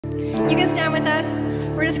You can stand with us.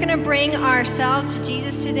 We're just going to bring ourselves to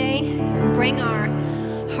Jesus today, bring our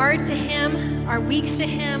hearts to Him, our weeks to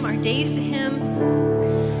Him, our days to Him,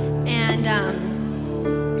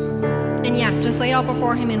 and yeah, just lay it all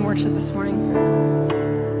before Him in worship this morning.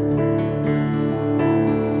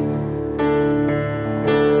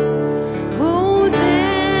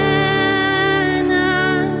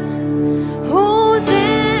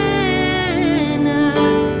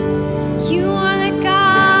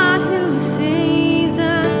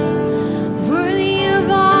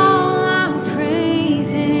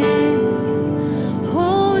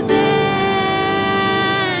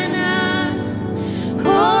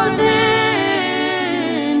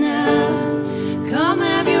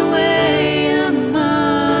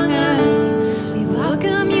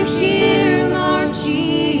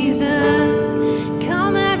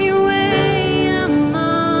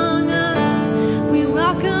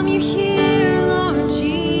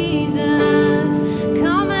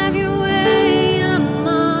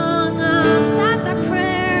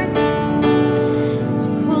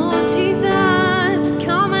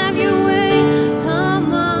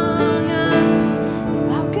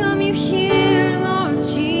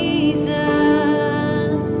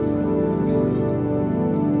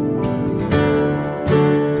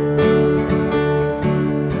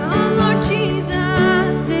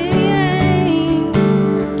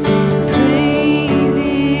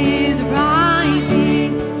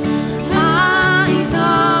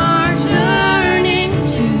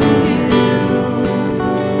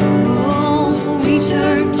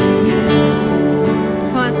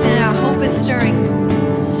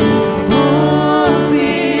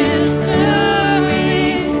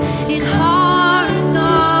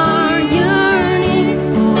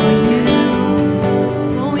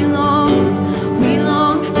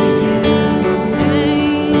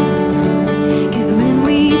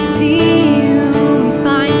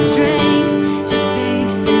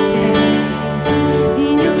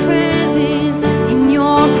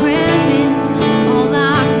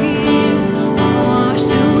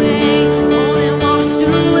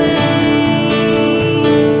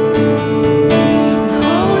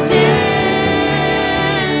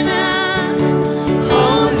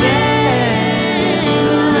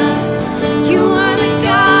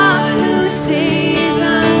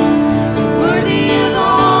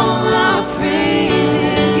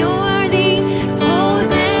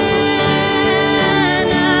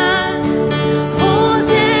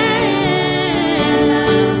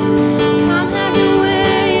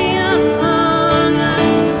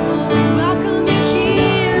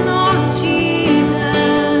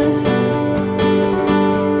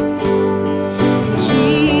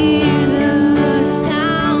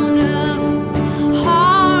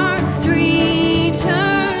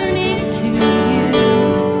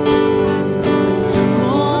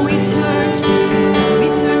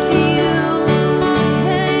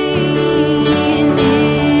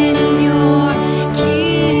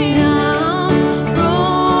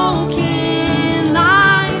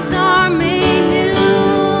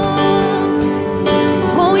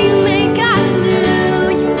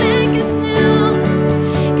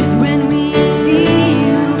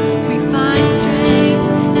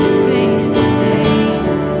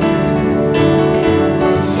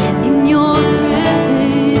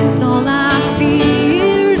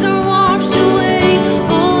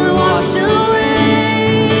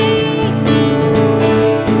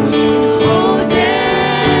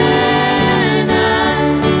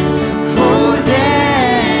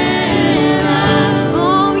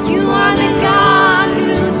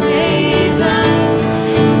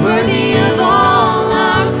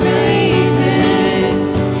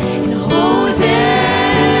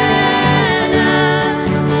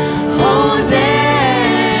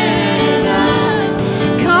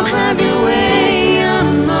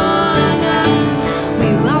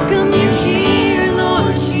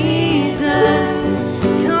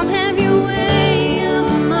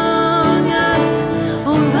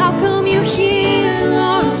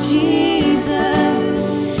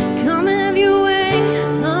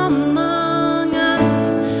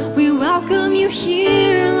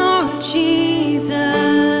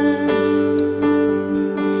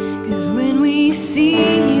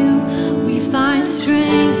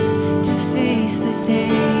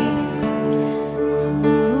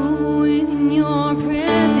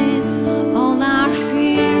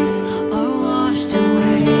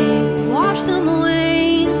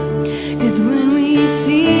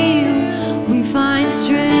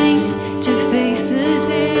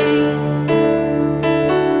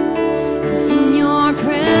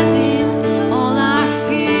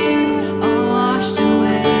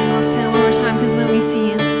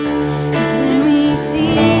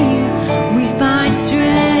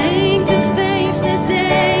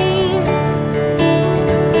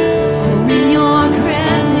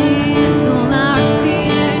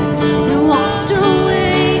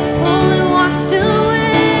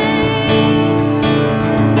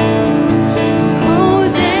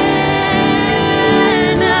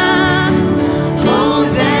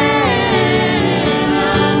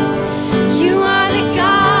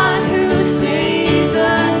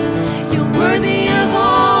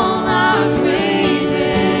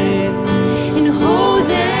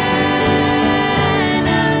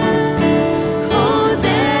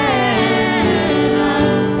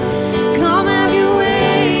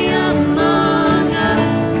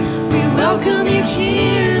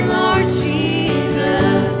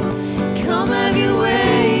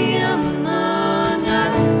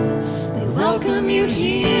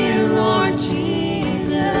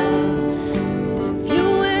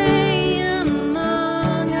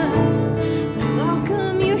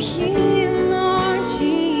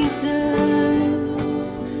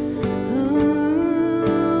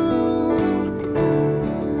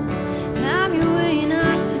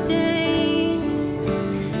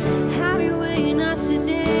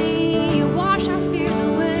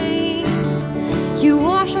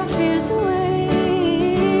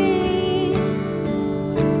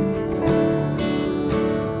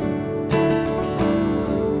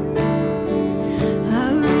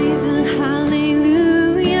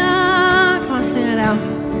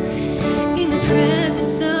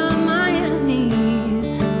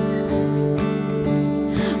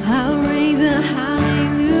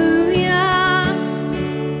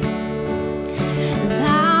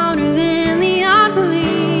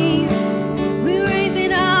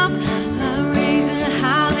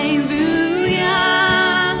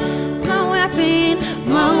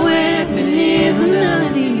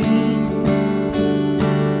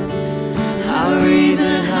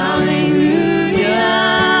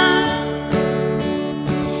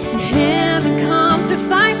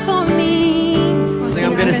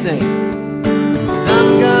 'Cause I'm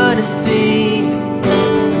gonna sing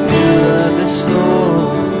in the middle of the storm.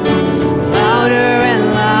 Louder and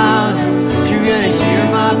louder, you're gonna hear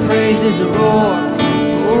my praises roar.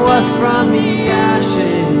 Oh, up from the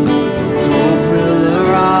ashes, hope will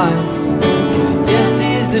arise. 'Cause death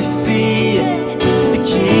is defeated, the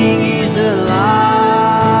King is alive.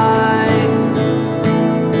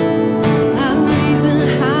 I'll raise a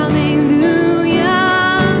hallelujah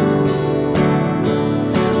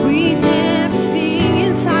with everything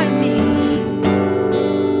inside me.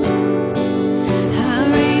 I'll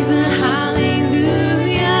raise a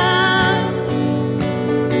hallelujah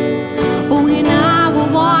when I will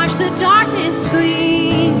watch the darkness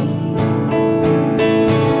flee.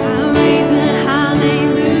 I'll raise a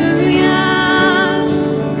hallelujah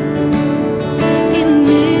in the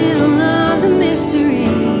middle of the mystery.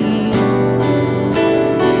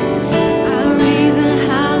 I'll raise a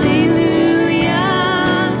hallelujah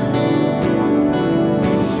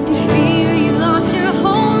in fear you lost your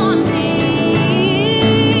hold on me.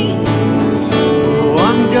 Oh,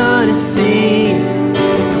 I'm gonna sing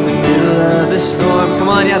in the middle of the storm. Come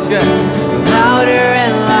on, yeah, that's good. Louder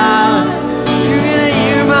and louder, you're gonna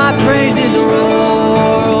hear my praises roar.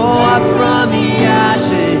 Oh, up from the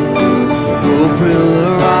ashes, hope will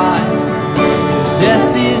arise. 'Cause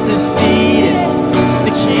death is defeated,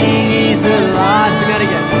 the King is alive. Sing that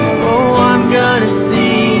again. Oh, I'm gonna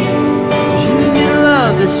sing in the middle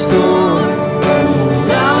of the storm.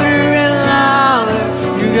 Louder and louder,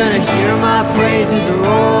 you're gonna hear my praises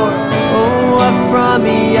roar. Oh, up from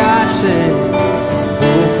the ashes,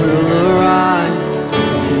 hope will arise.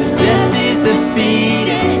 'Cause death is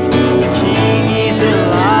defeated, the King is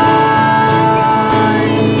alive.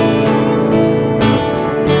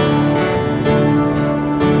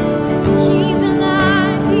 He's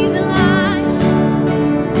alive, he's alive.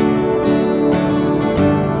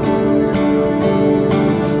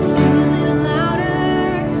 Sing a little louder,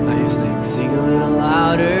 Now you sing a little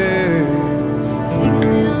louder. sing a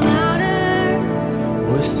little louder,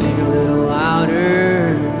 Oh, sing a little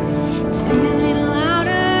louder. sing a little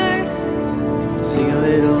louder. Sing a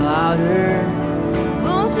little louder.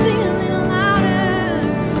 Oh, sing a little louder,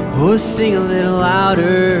 Oh, sing a little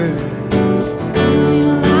louder. sing a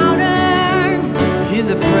little louder. In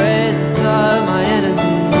the presence of my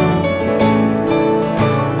enemies.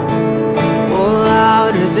 Oh,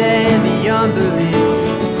 louder than the unbelief.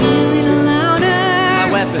 Sing a little louder.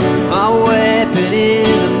 My weapon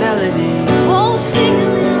is a melody. Oh, sing a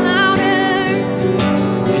little louder.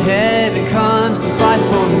 Heaven comes to fight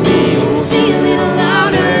for me. Oh, Sing a little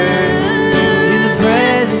louder. in the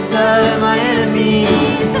presence of my enemies.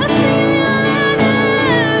 Jesus, sing a little louder.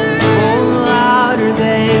 Oh, louder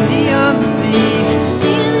than the unbelief.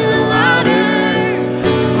 Sing a little louder.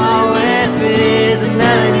 My weapon is a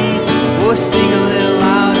melody. Oh, sing a little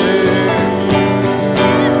louder.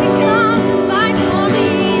 Heaven comes to fight for me.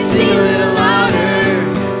 Sing a little louder.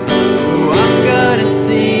 Oh, I'm gonna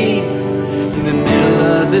sing in the middle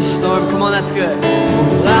of the storm. Come on, that's good.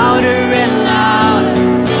 Louder and louder,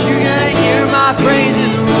 you're gonna hear my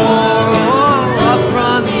praises roar. Oh, up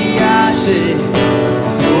from the ashes,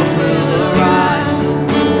 hope will arise.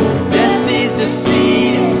 Death is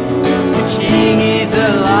defeated, the King is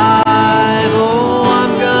alive. Oh,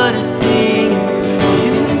 I'm gonna sing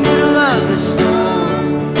in the middle of the storm.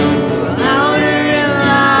 Louder and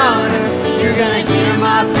louder, you're gonna hear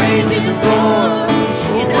my praises roar.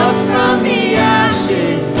 And up from the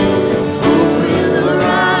ashes, hope will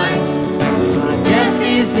arise. Death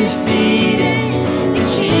is defeated, the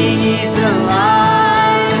King is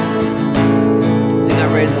alive. Sing, I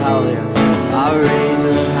raise a hallelujah. I raise a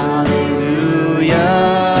hallelujah.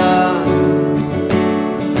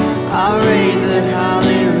 I raise a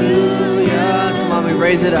hallelujah. Come on, we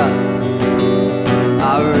raise it up.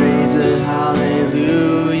 I raise a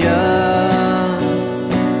hallelujah.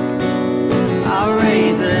 I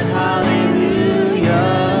raise a hallelujah.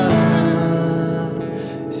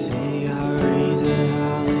 Sing, I raise a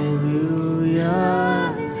hallelujah.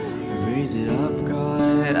 I raise it up,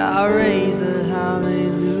 God. I raise a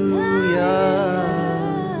hallelujah.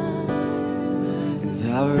 And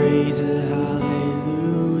I raise a hallelujah.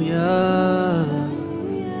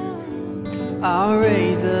 I'll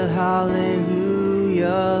raise a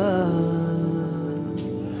hallelujah.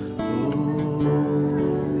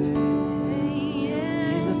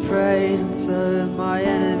 In the presence of my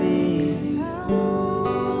enemies.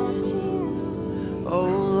 Oh,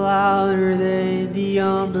 louder than the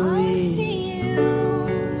unbelief.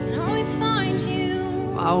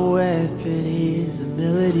 My weapon is a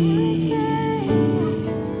melody.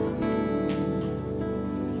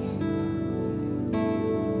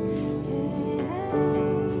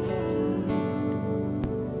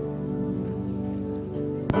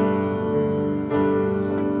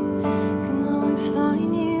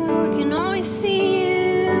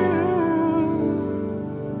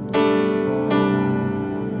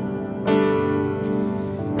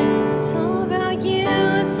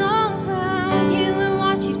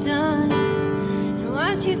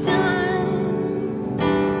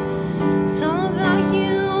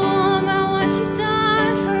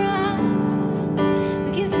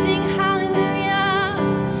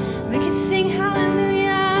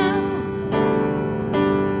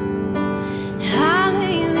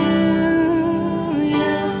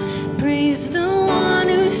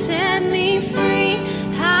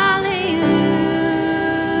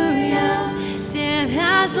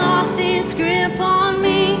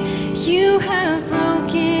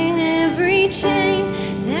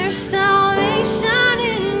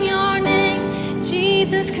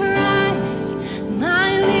 Christ, my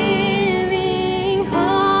living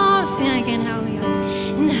hope. Sing that again, hallelujah.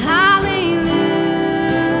 And hallelujah,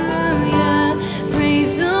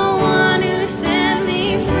 praise the one who set me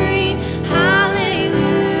free.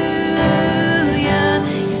 Hallelujah,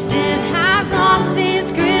 his death has lost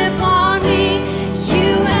its grip on me. You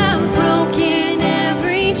have broken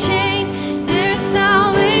every chain. There's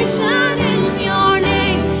salvation in your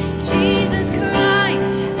name, Jesus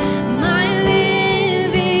Christ, my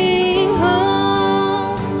living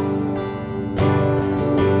hope.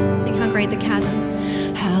 Sing how great the chasm.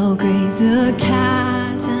 How great the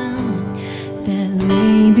chasm that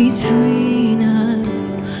lay between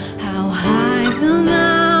us. How high the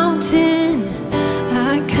mountain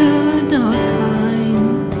I could not climb.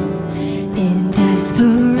 In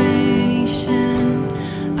desperation,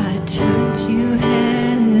 I turned to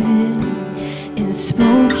heaven and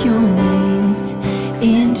spoke your name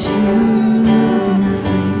into the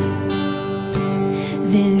night.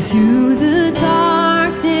 Then through the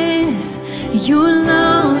darkness, your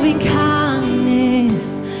loving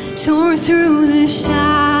kindness tore through the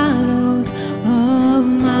shadows of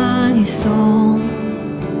my soul.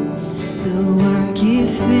 The work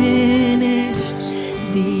is finished,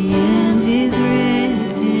 the end is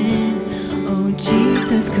written. Oh,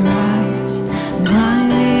 Jesus Christ, my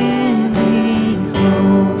living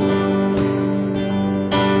hope.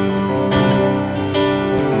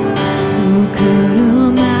 Who could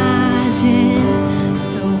imagine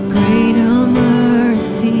so great a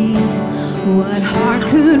mercy? What heart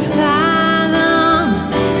could fathom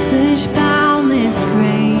such boundless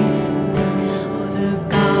grace? Oh, the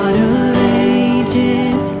God of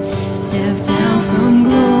ages stepped down from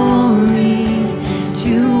glory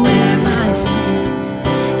to wear my sin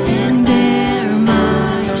and bear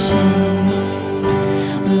my shame.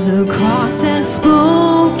 The cross has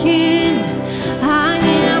spoken, I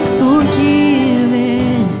am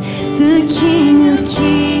forgiven. The King of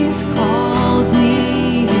Kings calls me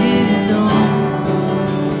his own.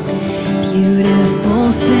 Beautiful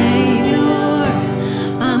Savior,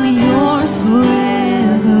 I'm yours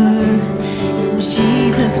forever. In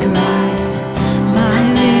Jesus Christ, my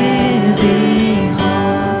living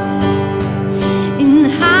hope. In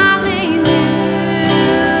hallelujah,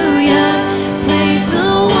 praise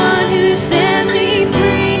the one who set me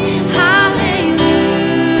free. Hallelujah,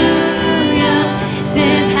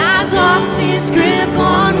 death has lost its grip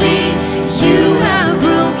on me. You have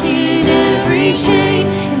broken every chain.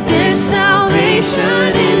 There's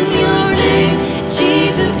salvation in your name,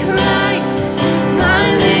 Jesus Christ, my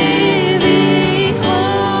living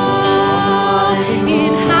hope.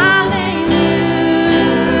 In hallelujah,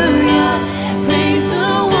 praise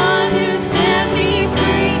the one who set me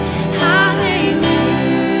free. Hallelujah,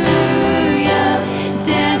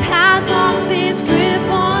 death has lost its grip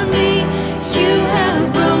on me. You have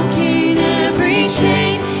broken every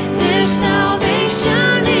chain. There's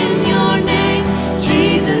salvation in your name,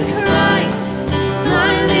 Jesus Christ,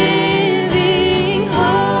 my living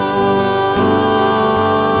hope.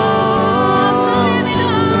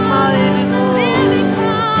 My living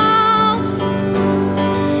hope.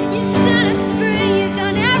 You set us free. You've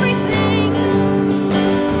done everything.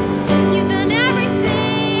 You've done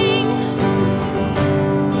everything.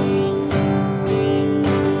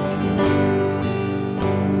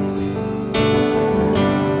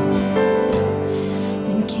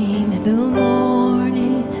 Then came the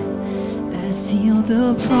morning that sealed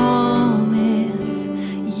the promise.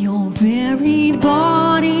 Your buried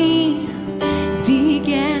body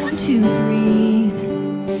began to breathe.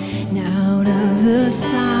 And out of the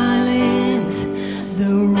silence,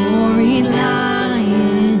 the roaring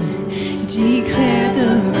lion declared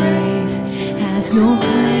the grave has no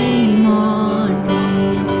claim on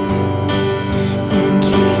me. Then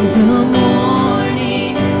came the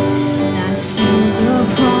morning that sealed the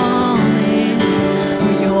promise.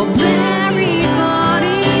 Your buried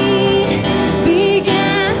body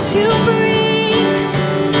began to breathe.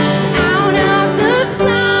 Out of the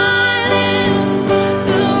silence,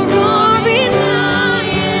 the roaring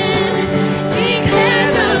lion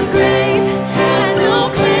declared the grave has no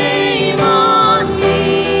claim on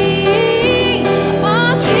me.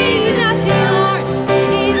 Oh, Jesus, yours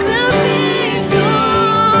is the victory.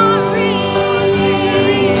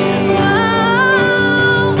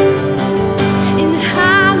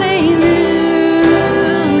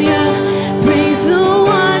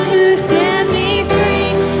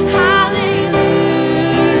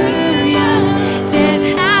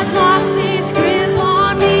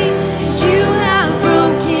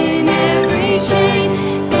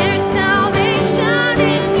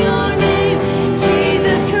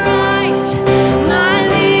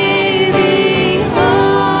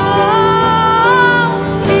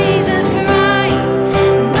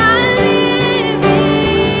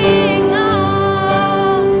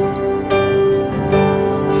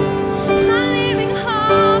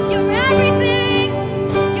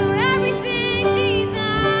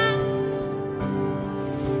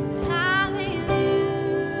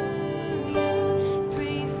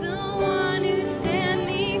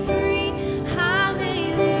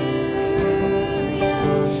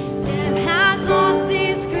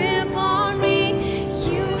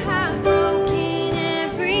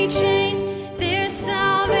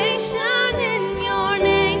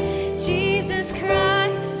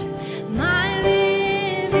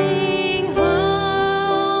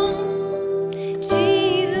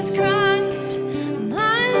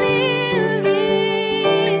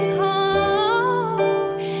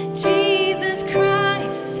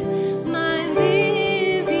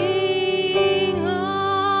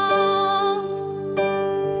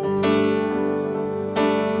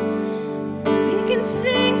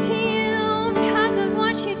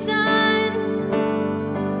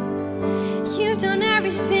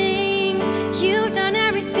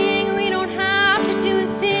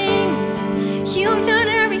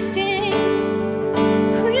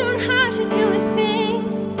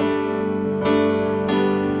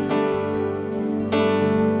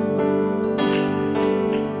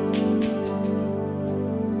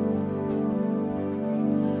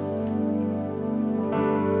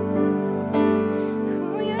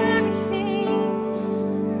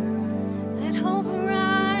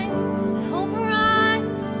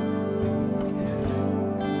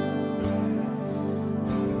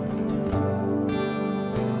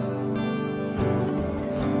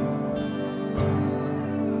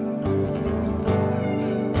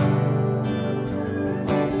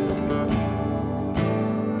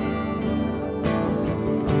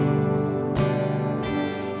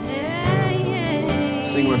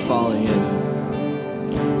 Sing, we're falling in.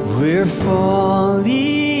 We're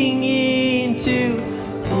falling into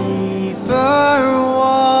deeper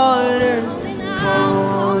waters,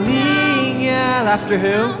 calling out. After who?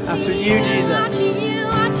 After you, Jesus.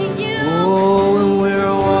 Oh, and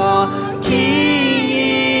we're walking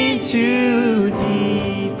into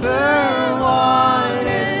deeper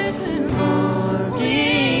waters,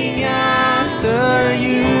 walking after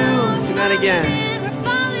you. Sing that again.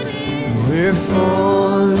 We're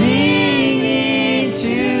falling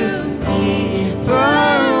into deeper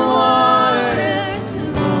waters,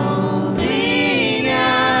 falling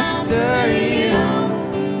after you.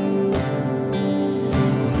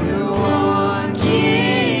 We're walking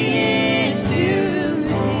into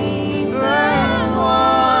deeper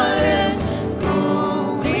waters,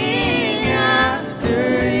 going after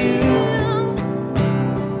you.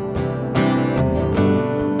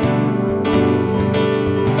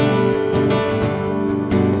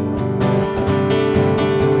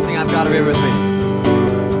 I've got a river with me.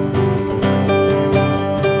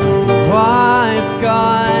 I've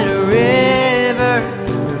got a river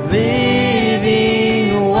of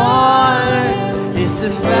living water. It's a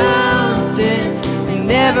fountain, it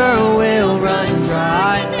never will run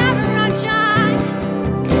dry.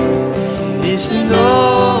 It's an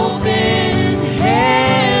open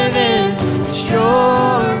heaven that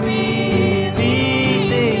you're releasing.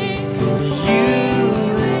 You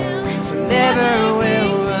never will.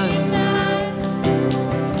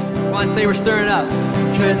 Say we're stirring up,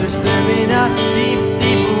 cause we're stirring up deep,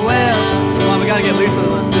 deep wells. Come on, we gotta get loose on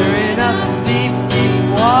this one. Stirring up deep, deep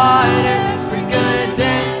waters. We're gonna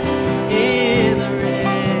dance in the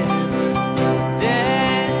river,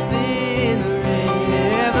 dance in the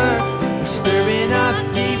river. We're stirring up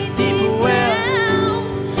deep, deep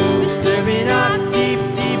wells. We're stirring up deep,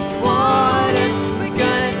 deep waters. We're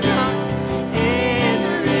gonna jump in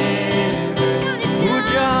the river. We'll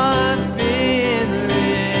jump in the river.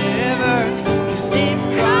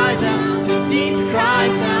 Deep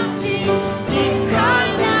cries out to you, deep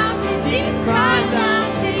cries out to, deep cries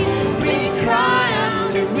out to you. We cry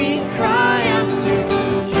out to, we cry out to you,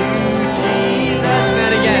 Jesus.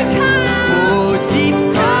 That again. Oh, deep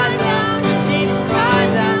cries out to, deep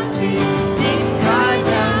cries out to you, deep cries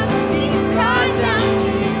out to, deep cries out to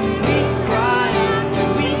you. We cry out to,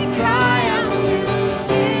 we cry out to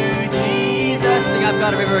you, Jesus. Sing, I've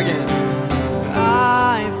got a river again.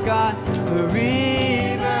 I've got a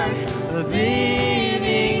river of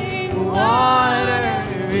living water.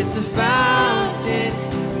 It's a fountain,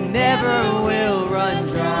 never will run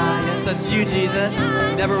dry. Yes, that's you, Jesus.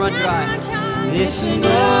 Never run dry. It's an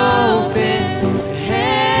open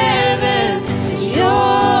heaven that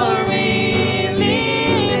you're releasing.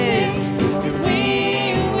 We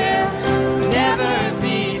will never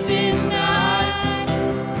be denied.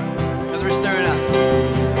 Because we're stirring up.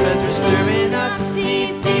 Because we're stirring up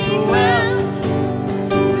deep, deep wells.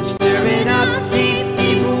 Stirring up deep,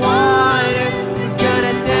 deep waters. We're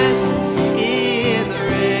gonna dance in the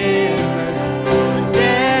river,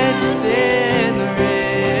 dance in the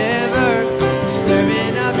river.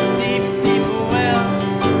 Stirring up deep, deep wells.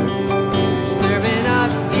 Stirring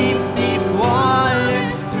up deep, deep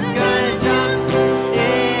waters. We're gonna jump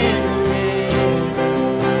in the river.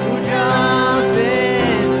 We'll jump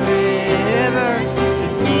in the river.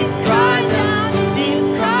 This deep cries out, deep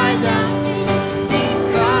cries out.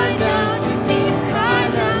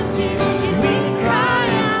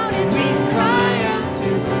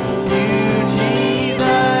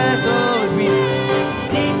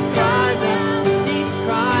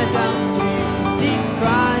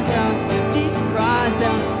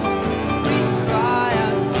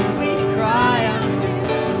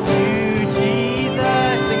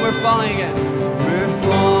 Falling again. We're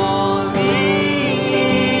falling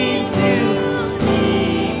into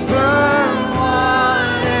deeper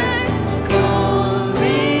waters,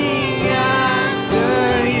 calling after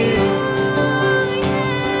you.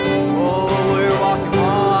 Oh, we're walking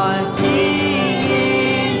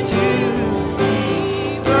into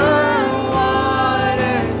deeper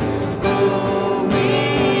waters,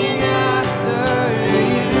 going after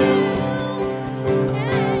you.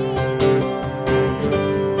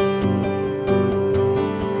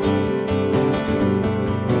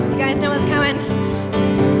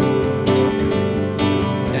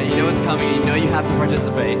 You know you have to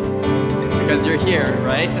participate because you're here,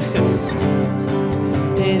 right?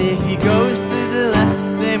 And if he goes to the left,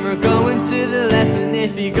 then we're going to the left. And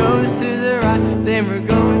if he goes to the right, then we're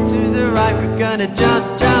going to the right. We're gonna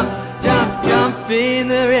jump, jump, jump, jump in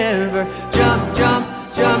the river. Jump, jump,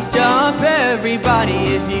 jump, jump, everybody.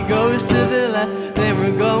 If he goes to the left, then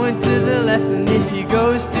we're going to the left. And if he goes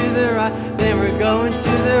right, then we're going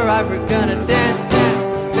to the right. We're gonna dance,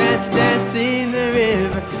 dance, dance, dance in the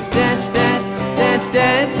river. Dance, dance, dance,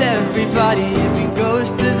 dance, everybody. If he goes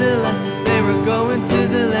to the left, then we're going to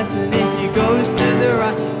the left. And if he goes to the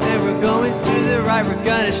right, then we're going to the right. We're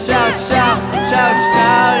gonna shout, shout, shout,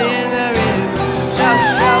 shout in the river. Shout,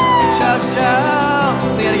 shout, shout,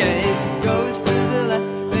 shout. Sing it again. If he goes to the left,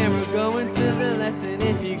 then we're going to the left. And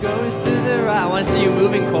if he goes to the right, I want to see you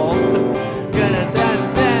moving, Cole. Gonna dance,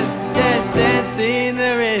 dance, dance, dance in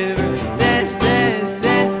the river. Dance, dance,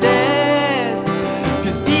 dance, dance.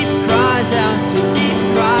 'Cause deep cries out to deep,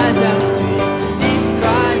 cries out to you. Deep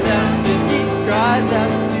cries out to deep, cries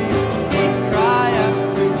out to you. Deep cry out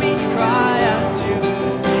to we cry out to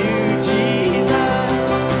you, Jesus.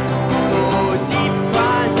 Oh, deep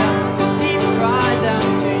cries out to deep, cries out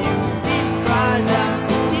to you. Deep cries out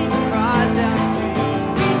to deep, cries out to you.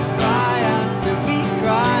 Deep cry out to we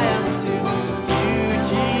cry out to you,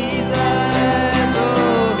 Jesus.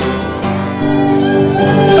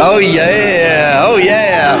 Oh yeah, oh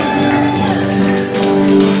yeah.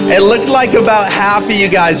 It looked like about half of you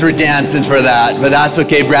guys were dancing for that, but that's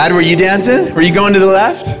okay. Brad, were you dancing? Were you going to the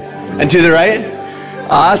left and to the right?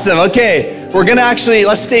 Awesome, okay. We're gonna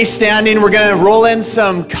let's stay standing. We're gonna roll in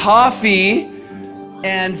some coffee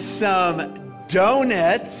and some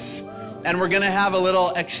donuts, and we're gonna have a little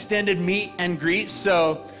extended meet and greet.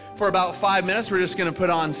 So for about 5 minutes, we're just gonna put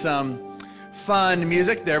on some fun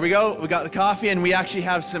music. There we go. We got the coffee, and we actually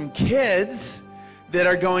have some kids that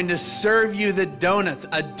are going to serve you the donuts.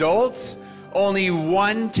 Adults, only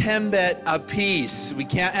 1 Timbit a piece. We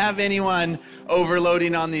can't have anyone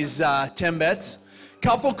overloading on these Timbits.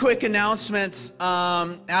 Couple quick announcements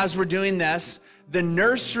as we're doing this. The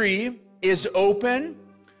nursery is open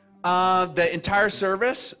the entire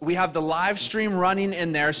service. We have the live stream running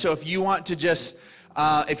in there, so if you want to just,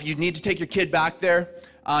 if you need to take your kid back there,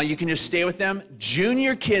 you can just stay with them.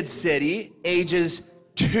 Junior Kids City, ages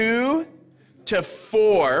 2 to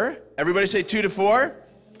 4, everybody say 2 to 4,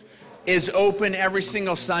 is open every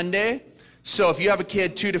single Sunday. So if you have a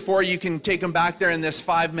kid 2 to 4, you can take them back there in this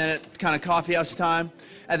 5-minute kind of coffee house time.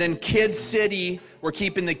 And then Kids City, we're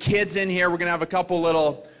keeping the kids in here. We're gonna have a couple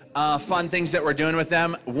little fun things that we're doing with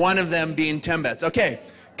them, one of them being Timbits. Okay,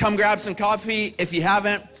 come grab some coffee if you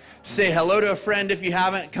haven't. Say hello to a friend if you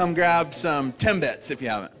haven't. Come grab some Timbits if you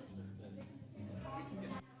haven't.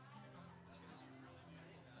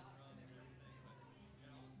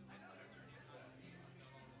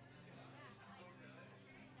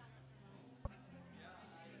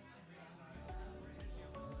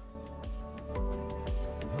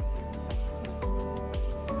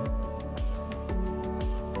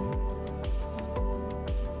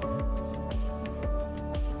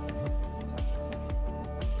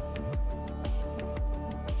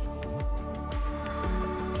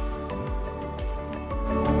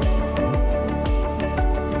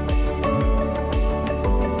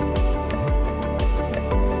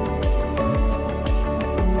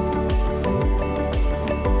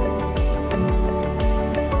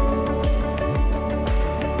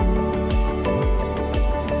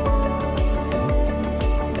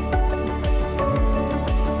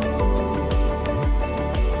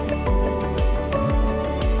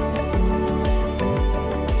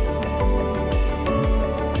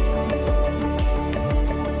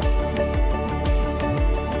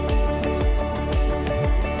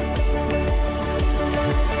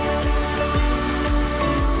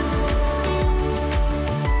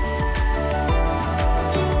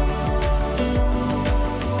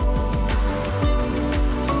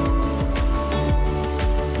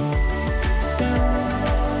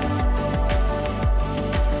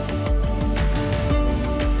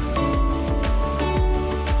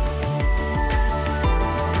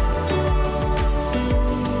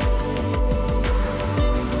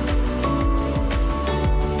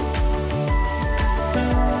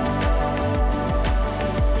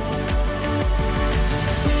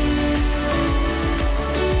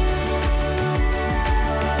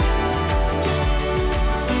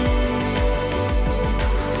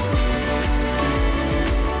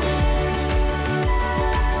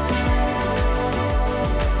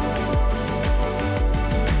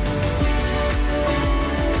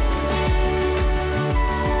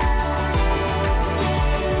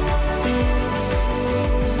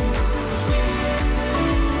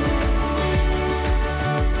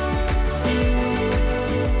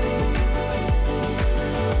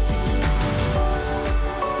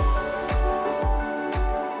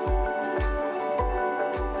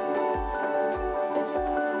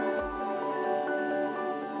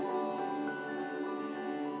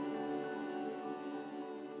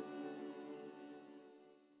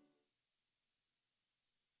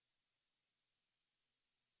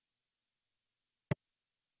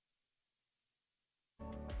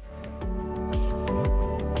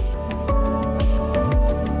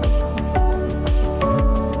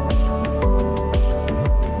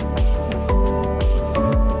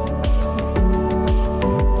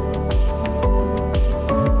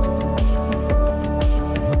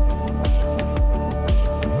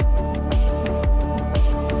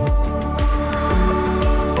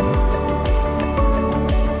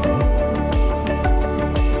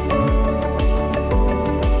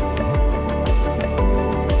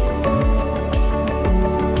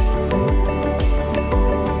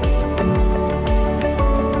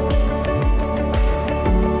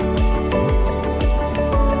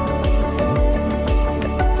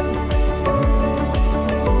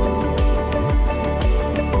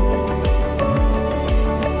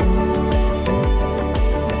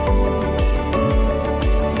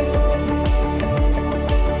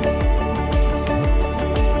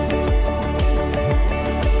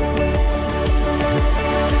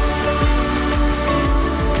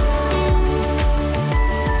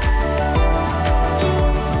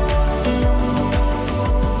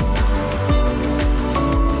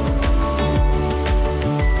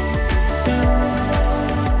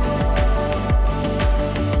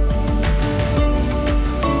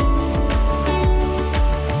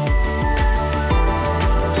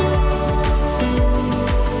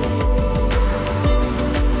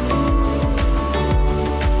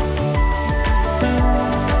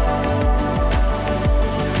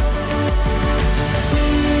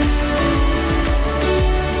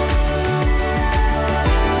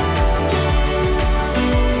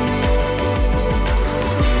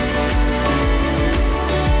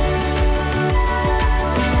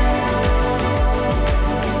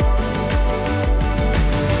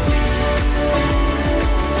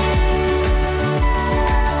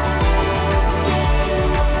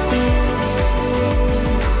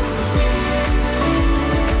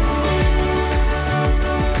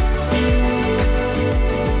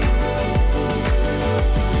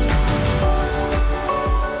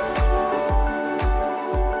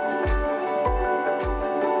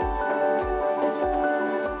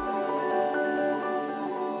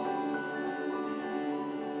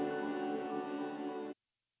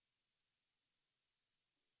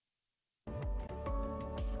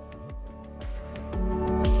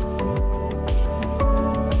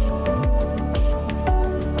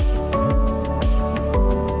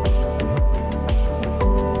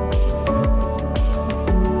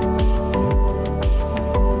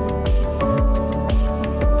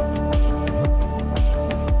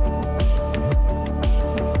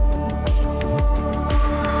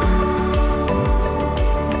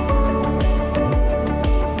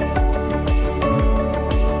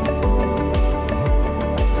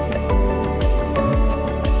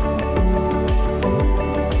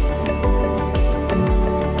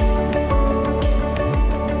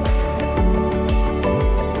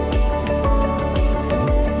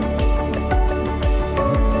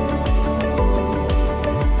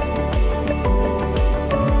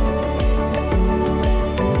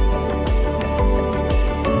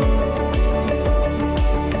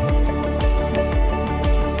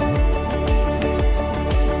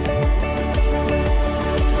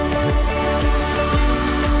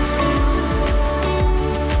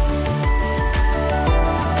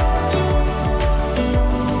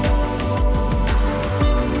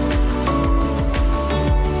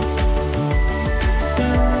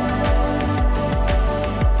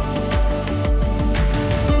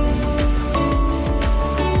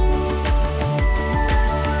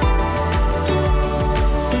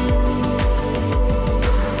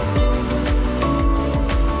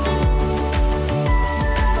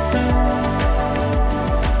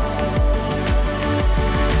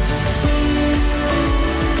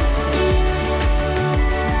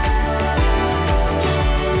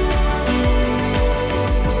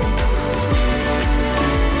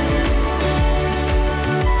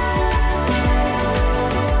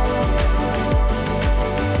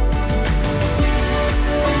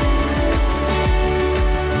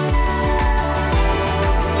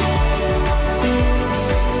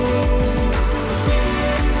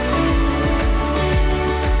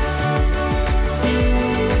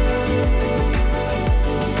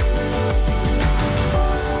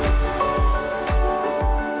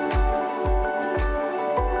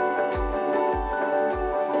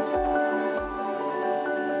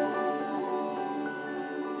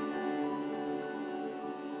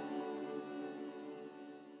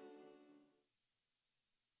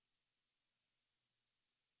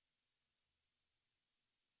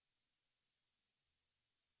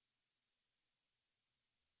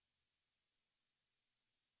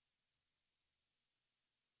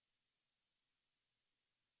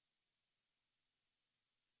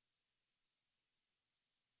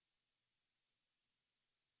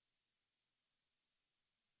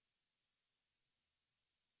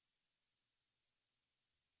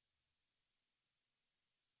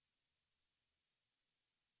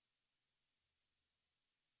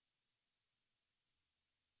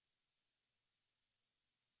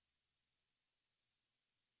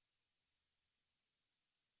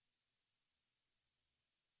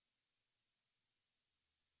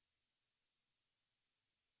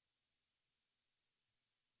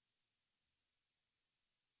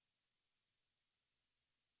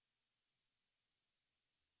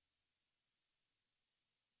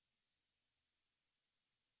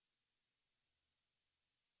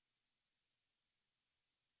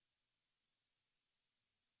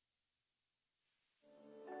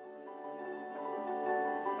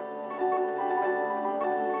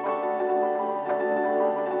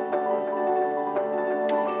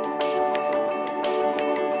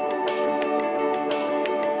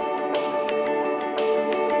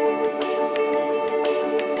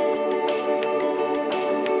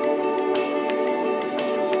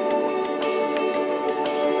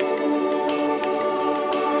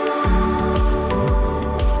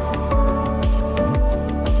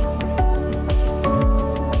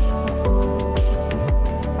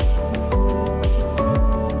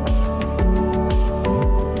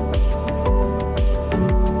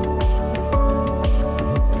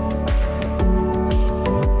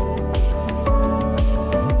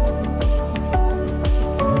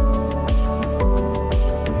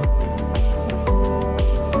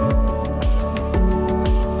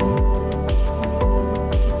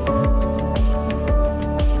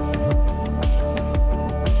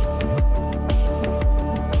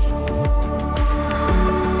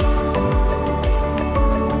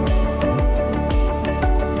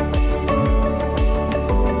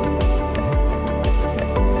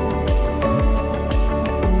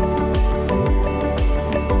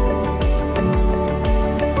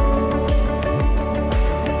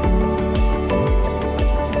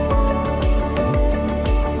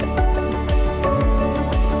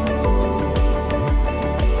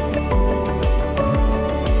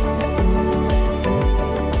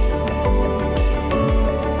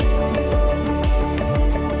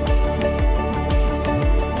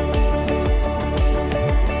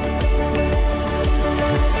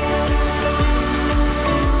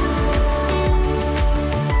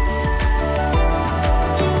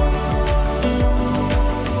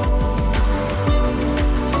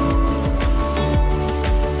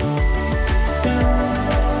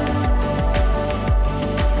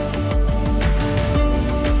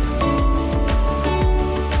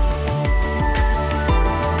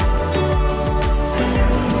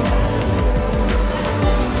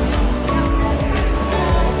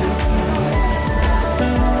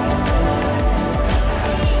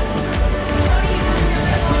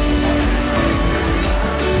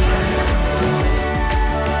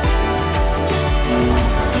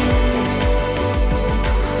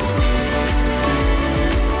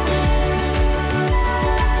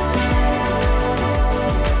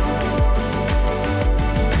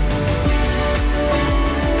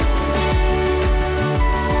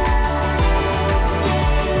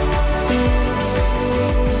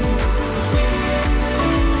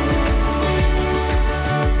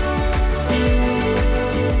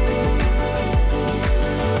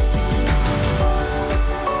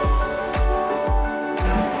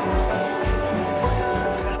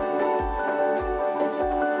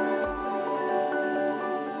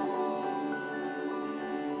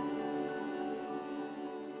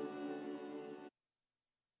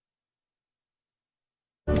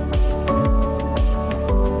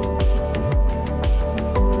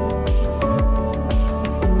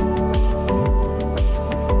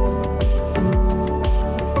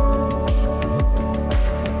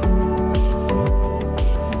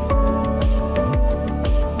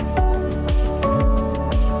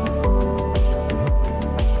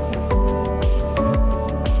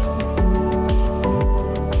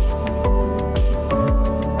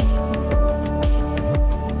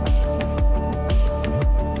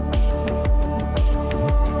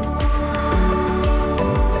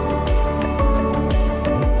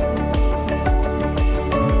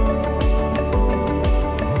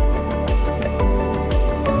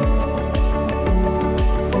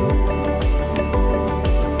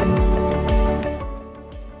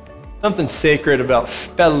 Something sacred about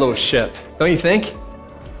fellowship, don't you think?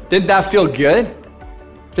 Didn't that feel good?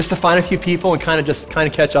 Just to find a few people and kind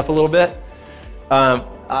of catch up a little bit. I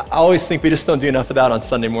always think we just don't do enough of that on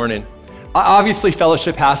Sunday morning. Obviously,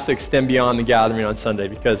 fellowship has to extend beyond the gathering on Sunday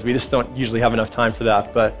because we just don't usually have enough time for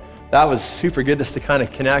that. But that was super good just to kind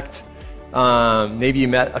of connect. Maybe you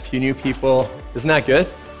met a few new people. Isn't that good?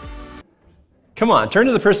 Come on, turn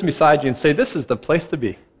to the person beside you and say, this is the place to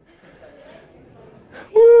be.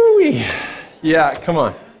 Woo-wee. Yeah, come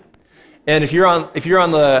on. And if you're on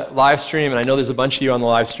the live stream, and I know there's a bunch of you on the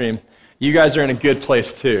live stream, you guys are in a good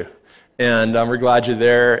place too. And we're glad you're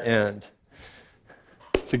there, and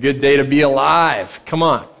it's a good day to be alive. Come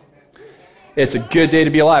on. It's a good day to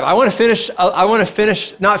be alive. I want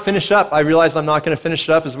to not finish up. I realized I'm not going to finish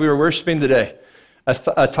it up as we were worshiping today.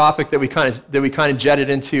 A topic that we kind of jetted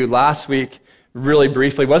into last week really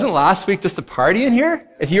briefly. Wasn't last week just a party in here?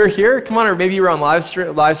 If you were here, come on, or maybe you were on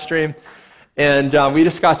live stream. And we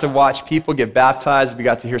just got to watch people get baptized. We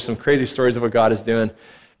got to hear some crazy stories of what God is doing.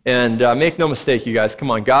 And make no mistake, you guys, come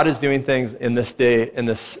on. God is doing things in this day, in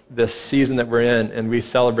this season that we're in, and we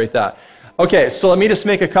celebrate that. Okay, so let me just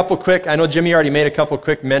make a couple quick, I know Jimmy already made a couple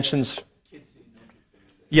quick mentions.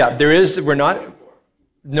 Yeah,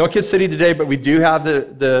 no Kids City today, but we do have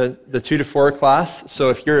the 2 to 4 class. So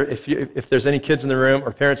if there's any kids in the room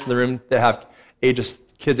or parents in the room that have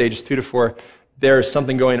kids ages 2 to 4, there's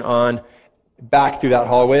something going on back through that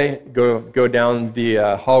hallway. Go down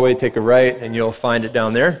the hallway, take a right, and you'll find it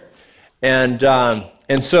down there. And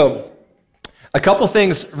so a couple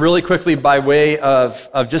things really quickly by way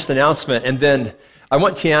of just announcement, and then I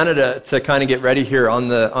want Tiana to kind of get ready here on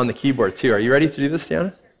the keyboard too. Are you ready to do this,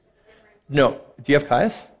 Tiana? No. Do you have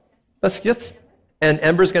Caius? Let's get, and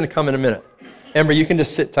Ember's going to come in a minute. Ember, you can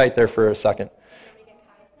just sit tight there for a second.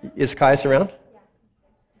 Is Caius around?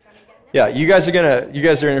 Yeah, you guys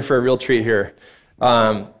are in for a real treat here.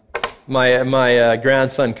 My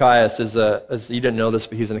grandson Caius is you didn't know this,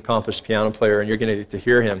 but he's an accomplished piano player, and you're going to get to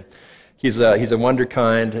hear him. He's a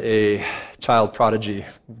wonderkind, a child prodigy.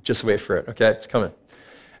 Just wait for it. Okay, it's coming.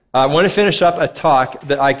 I want to finish up a talk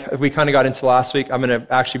that we kind of got into last week. I'm going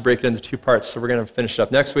to actually break it into 2 parts, so we're going to finish it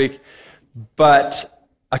up next week. But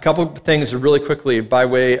a couple of things really quickly by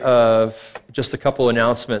way of just a couple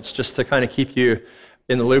announcements, just to kind of keep you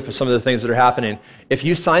in the loop of some of the things that are happening. If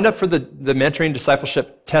you signed up for the Mentoring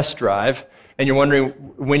Discipleship Test Drive, and you're wondering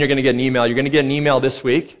when you're going to get an email, you're going to get an email this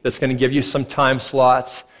week that's going to give you some time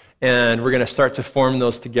slots, and we're going to start to form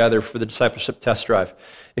those together for the Discipleship Test Drive.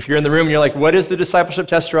 If you're in the room and you're like, what is the Discipleship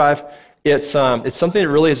Test Drive? It's something that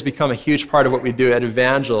really has become a huge part of what we do at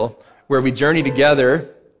Evangel, where we journey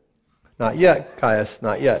together. Not yet, Caius,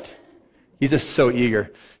 not yet. He's just so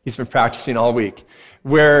eager. He's been practicing all week.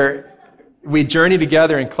 Where we journey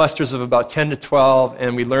together in clusters of about 10 to 12,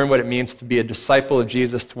 and we learn what it means to be a disciple of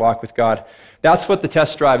Jesus, to walk with God. That's what the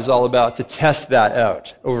test drive is all about, to test that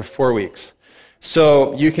out over 4 weeks.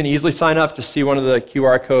 So you can easily sign up to see one of the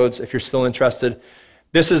QR codes if you're still interested.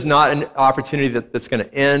 This is not an opportunity that's going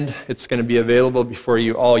to end. It's going to be available before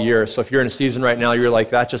you all year. So if you're in a season right now, you're like,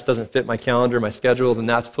 that just doesn't fit my calendar, my schedule, then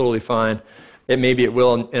that's totally fine. Maybe it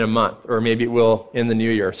will in a month, or maybe it will in the new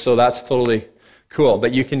year. So that's totally cool.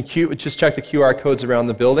 But you can just check the QR codes around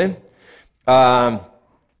the building.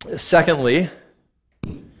 Secondly,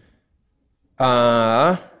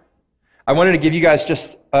 I wanted to give you guys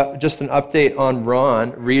just an update on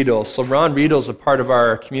Ron Riedel. So Ron Riedel is a part of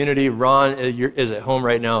our community. Ron is at home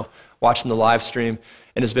right now watching the live stream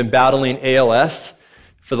and has been battling ALS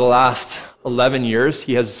for the last 11 years.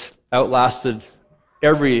 He has outlasted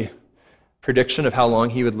every prediction of how long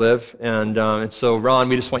he would live. And so Ron,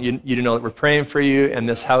 we just want you to know that we're praying for you, and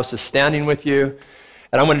this house is standing with you.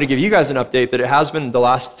 And I wanted to give you guys an update that it has been, the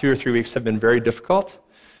last 2 or 3 weeks have been very difficult.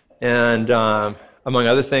 And among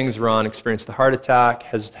other things, Ron experienced a heart attack,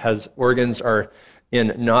 has organs are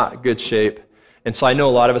in not good shape. And so I know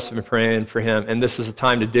a lot of us have been praying for him, and this is a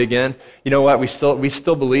time to dig in. You know what? We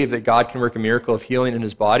still believe that God can work a miracle of healing in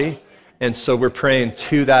his body, and so we're praying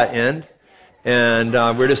to that end, and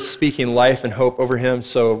we're just speaking life and hope over him.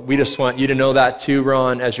 So we just want you to know that too,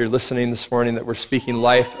 Ron, as you're listening this morning, that we're speaking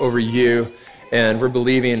life over you, and we're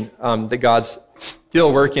believing that God's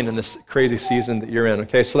still working in this crazy season that you're in.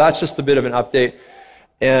 Okay, so that's just a bit of an update.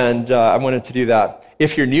 And I wanted to do that.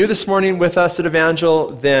 If you're new this morning with us at Evangel,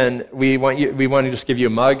 then we want to just give you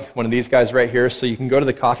a mug, one of these guys right here, so you can go to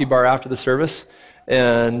the coffee bar after the service,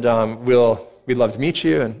 and we'd love to meet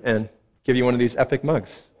you and give you one of these epic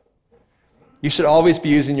mugs. You should always be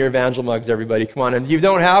using your Evangel mugs, everybody. Come on, and if you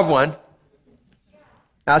don't have one,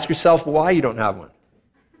 ask yourself why you don't have one.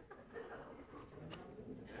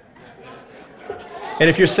 And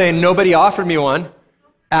if you're saying, nobody offered me one,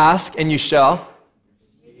 ask and you shall.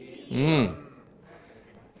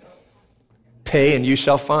 Pay and you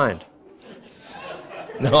shall find.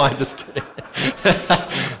 No, I'm just kidding.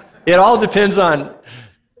 It all depends on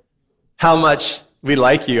how much we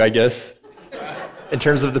like you, I guess, in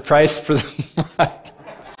terms of the price for the mic.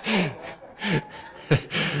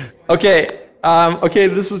 Okay,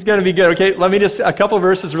 this is going to be good. Okay, let me just, a couple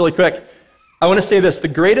verses really quick. I want to say this. The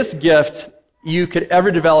greatest gift you could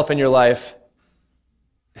ever develop in your life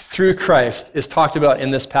through Christ is talked about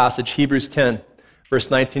in this passage, Hebrews 10,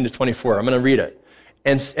 verse 19 to 24. I'm going to read it.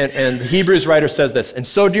 And the Hebrews writer says this, "And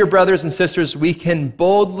so, dear brothers and sisters, we can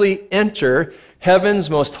boldly enter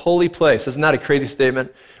heaven's most holy place." Isn't that a crazy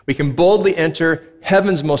statement? We can boldly enter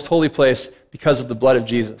heaven's most holy place because of the blood of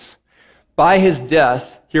Jesus. By his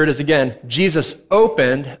death, here it is again, Jesus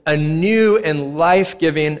opened a new and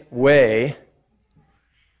life-giving way.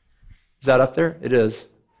 Is that up there? It is.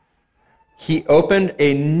 He opened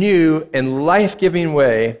a new and life-giving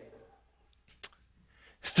way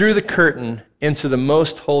through the curtain into the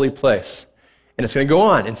most holy place. And it's going to go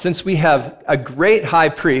on. And since we have a great high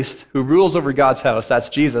priest who rules over God's house, that's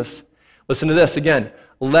Jesus, listen to this again.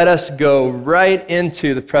 Let us go right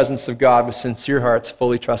into the presence of God with sincere hearts,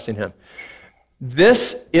 fully trusting him.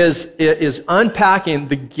 This is unpacking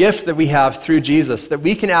the gift that we have through Jesus, that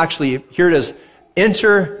we can actually, here it is,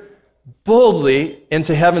 enter boldly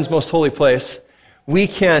into heaven's most holy place. We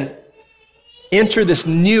can enter this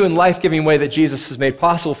new and life-giving way that Jesus has made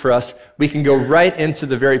possible for us. We can go right into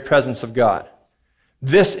the very presence of God.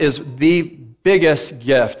 This is the biggest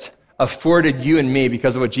gift afforded you and me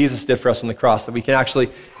because of what Jesus did for us on the cross, that we can actually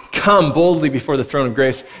come boldly before the throne of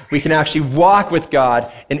grace. We can actually walk with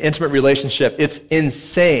God in intimate relationship. It's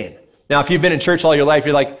insane. Now, if you've been in church all your life,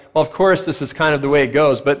 you're like, well, of course, this is kind of the way it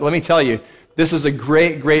goes. But let me tell you, this is a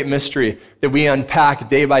great, great mystery that we unpack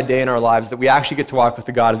day by day in our lives, that we actually get to walk with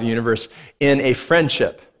the God of the universe in a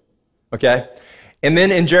friendship, okay? And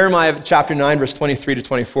then in Jeremiah chapter 9, verse 23 to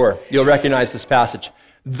 24, you'll recognize this passage.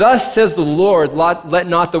 "Thus says the Lord, let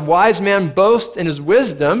not the wise man boast in his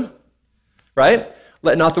wisdom," right?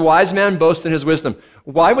 Let not the wise man boast in his wisdom.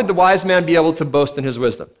 Why would the wise man be able to boast in his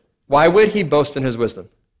wisdom? Why would he boast in his wisdom?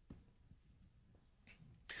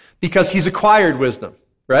 Because he's acquired wisdom,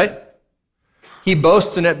 right? He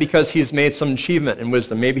boasts in it because he's made some achievement in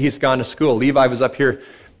wisdom. Maybe he's gone to school. Levi was up here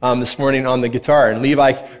this morning on the guitar, and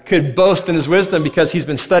Levi could boast in his wisdom because he's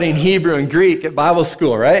been studying Hebrew and Greek at Bible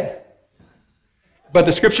school, right? But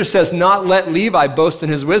the scripture says, not let Levi boast in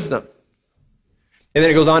his wisdom. And then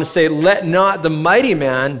it goes on to say, let not the mighty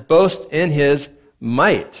man boast in his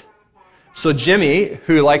might. So Jimmy,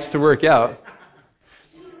 who likes to work out,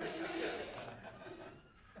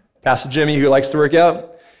 Pastor Jimmy, who likes to work out,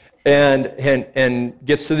 and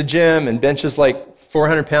gets to the gym and benches like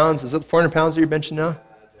 400 pounds. Is it 400 pounds that you're benching now?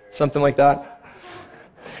 Something like that?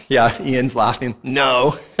 Yeah, Ian's laughing.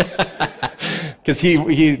 No. Because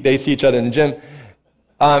they see each other in the gym.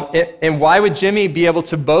 And why would Jimmy be able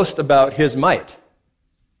to boast about his might?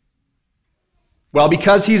 Well,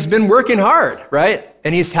 because he's been working hard, right?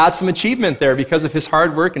 And he's had some achievement there because of his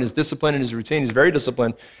hard work and his discipline and his routine. He's very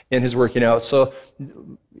disciplined in his working out. So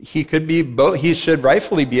he should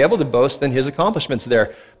rightfully be able to boast in his accomplishments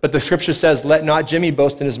there. But the scripture says, let not Jimmy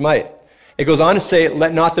boast in his might. It goes on to say,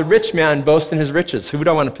 let not the rich man boast in his riches. Who would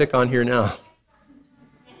I want to pick on here now?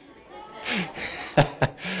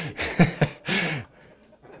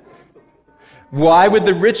 Why would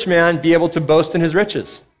the rich man be able to boast in his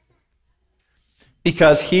riches?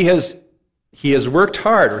 Because he has worked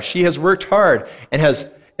hard, or she has worked hard, and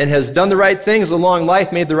has done the right things along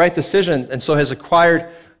life, made the right decisions, and so has acquired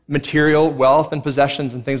material wealth and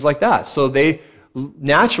possessions and things like that. So they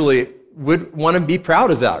naturally would want to be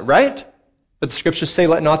proud of that, right? But the scriptures say,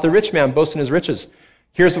 let not the rich man boast in his riches.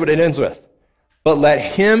 Here's what it ends with. But let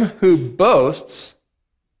him who boasts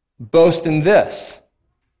boast in this.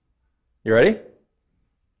 You ready?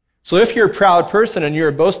 So if you're a proud person and you're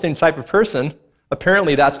a boasting type of person,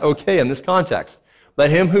 apparently that's okay in this context.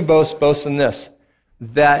 Let him who boasts boast in this,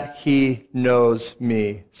 that he knows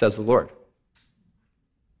me, says the Lord.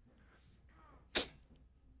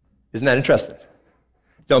 Isn't that interesting?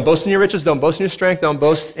 Don't boast in your riches, don't boast in your strength, don't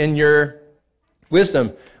boast in your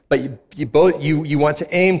wisdom, but you want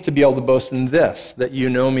to aim to be able to boast in this, that you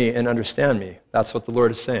know me and understand me. That's what the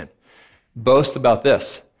Lord is saying. Boast about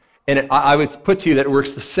this. And I would put to you that it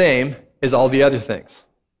works the same as all the other things.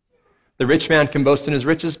 The rich man can boast in his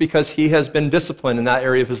riches because he has been disciplined in that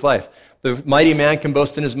area of his life. The mighty man can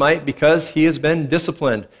boast in his might because he has been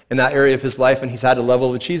disciplined in that area of his life and he's had a level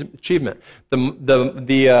of achievement.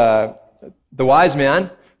 The wise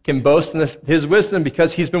man can boast in his wisdom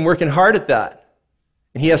because he's been working hard at that.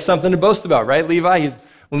 And he has something to boast about, right, Levi?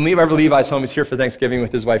 Whenever Levi's home, he's here for Thanksgiving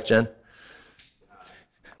with his wife, Jen.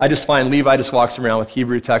 I just find Levi just walks around with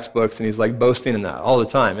Hebrew textbooks, and he's like boasting in that all the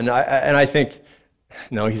time. And I think,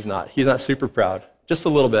 no, he's not. He's not super proud, just a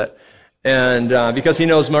little bit. And because he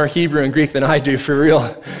knows more Hebrew and Greek than I do, for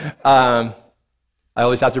real, I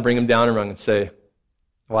always have to bring him down a rung and say,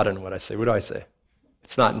 well, I don't know what I say. What do I say?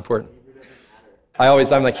 It's not important.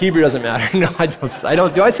 I'm like, Hebrew doesn't matter. No, I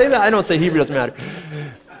don't. Do I say that? I don't say Hebrew doesn't matter.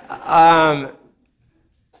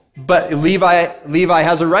 But Levi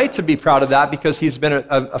has a right to be proud of that because he's been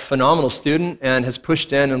a phenomenal student and has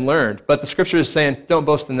pushed in and learned. But the scripture is saying, don't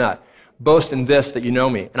boast in that. Boast in this, that you know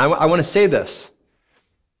me. And I want to say this.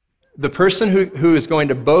 The person who is going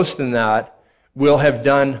to boast in that will have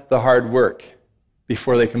done the hard work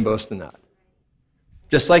before they can boast in that.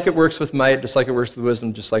 Just like it works with might, just like it works with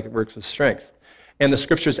wisdom, just like it works with strength. And the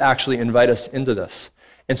scriptures actually invite us into this.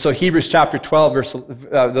 And so Hebrews chapter 12,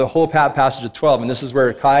 the whole passage of 12, and this is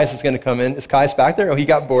where Caius is going to come in. Is Caius back there? Oh, he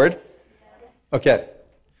got bored? Okay.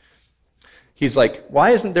 He's like,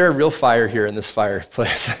 why isn't there a real fire here in this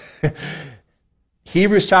fireplace?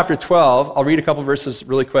 Hebrews chapter 12, I'll read a couple verses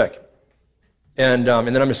really quick. And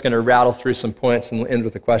then I'm just going to rattle through some points and end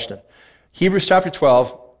with a question. Hebrews chapter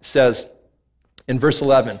 12 says in verse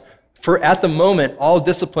 11, for at the moment, all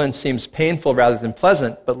discipline seems painful rather than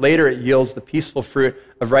pleasant, but later it yields the peaceful fruit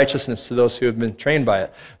of righteousness to those who have been trained by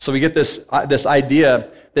it. So we get this idea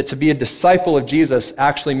that to be a disciple of Jesus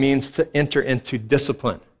actually means to enter into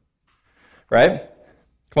discipline, right?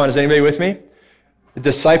 Come on, is anybody with me? A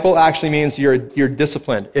disciple actually means you're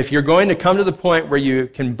disciplined. If you're going to come to the point where you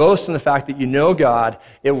can boast in the fact that you know God,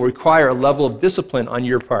 it will require a level of discipline on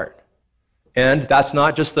your part. And that's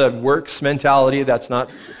not just the works mentality, that's not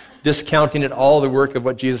discounting at all the work of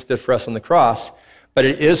what Jesus did for us on the cross, but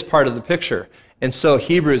it is part of the picture. And so the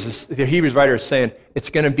Hebrews writer is saying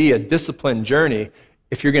it's going to be a disciplined journey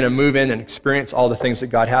if you're going to move in and experience all the things that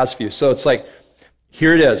God has for you. So it's like,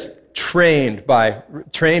 here it is, trained by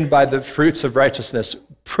the fruits of righteousness,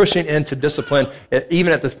 pushing into discipline,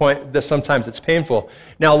 even at this point that sometimes it's painful.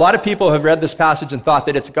 Now, a lot of people have read this passage and thought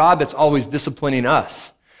that it's God that's always disciplining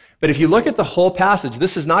us. But if you look at the whole passage,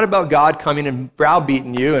 this is not about God coming and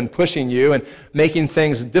browbeating you and pushing you and making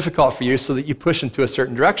things difficult for you so that you push into a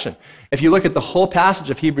certain direction. If you look at the whole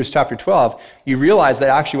passage of Hebrews chapter 12, you realize that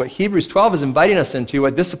actually what Hebrews 12 is inviting us into,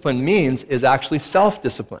 what discipline means, is actually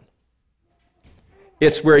self-discipline.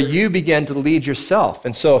 It's where you begin to lead yourself.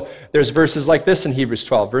 And so there's verses like this in Hebrews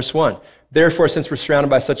 12, verse 1. Therefore, since we're surrounded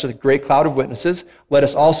by such a great cloud of witnesses, let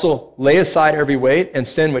us also lay aside every weight and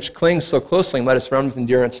sin which clings so closely, and let us run with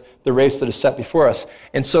endurance the race that is set before us.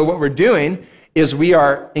 And so what we're doing is we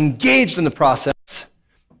are engaged in the process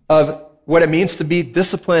of what it means to be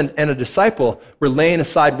disciplined and a disciple. We're laying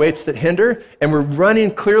aside weights that hinder, and we're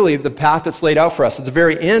running clearly the path that's laid out for us. At the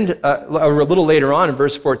very end, or a little later on in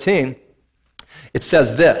verse 14, it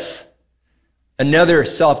says this, another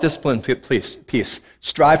self-discipline piece.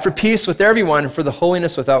 Strive for peace with everyone and for the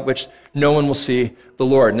holiness without which no one will see the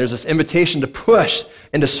Lord. And there's this invitation to push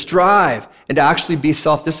and to strive and to actually be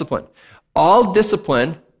self-disciplined. All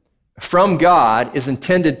discipline from God is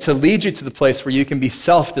intended to lead you to the place where you can be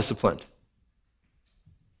self-disciplined.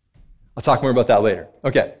 I'll talk more about that later.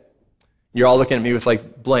 Okay. You're all looking at me with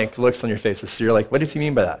like blank looks on your faces. So you're like, what does he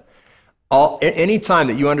mean by that? Any time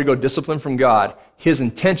that you undergo discipline from God, his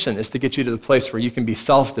intention is to get you to the place where you can be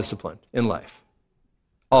self-disciplined in life.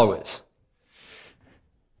 Always.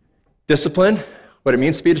 Discipline, what it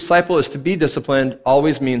means to be a disciple is to be disciplined,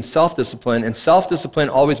 always means self-discipline, and self-discipline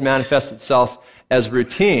always manifests itself as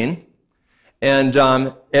routine. And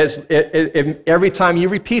every time you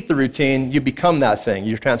repeat the routine, you become that thing.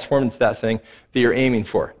 You're transformed into that thing that you're aiming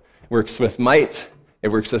for. It works with might. It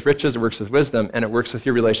works with riches, it works with wisdom, and it works with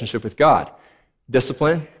your relationship with God.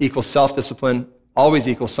 Discipline equals self-discipline, always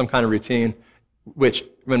equals some kind of routine, which,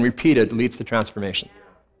 when repeated, leads to transformation.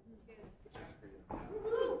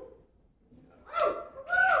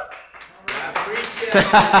 Do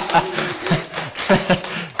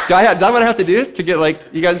I what I have to do to get like,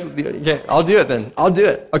 you guys, okay, I'll do it then. I'll do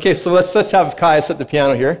it. Okay, so let's have Caius at the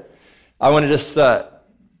piano here. I want to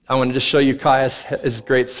just show you Caius, his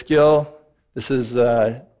great skill. This is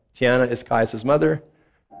Tiana is Caius' mother.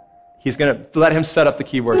 He's going to let him set up the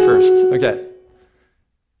keyboard first. Okay.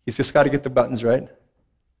 He's just got to get the buttons right.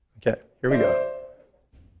 Okay, here we go.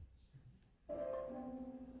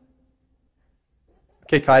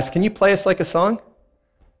 Okay, Caius, can you play us like a song?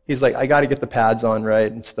 He's like, I got to get the pads on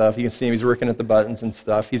right and stuff. You can see him, he's working at the buttons and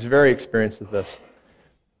stuff. He's very experienced at this.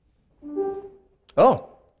 Oh,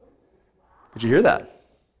 did you hear that?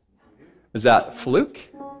 Is that fluke?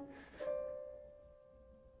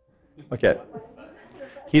 Okay.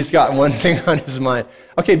 He's got one thing on his mind.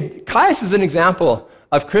 Okay, Caius is an example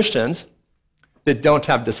of Christians that don't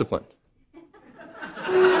have discipline.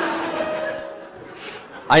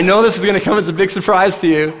 I know this is going to come as a big surprise to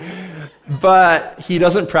you, but he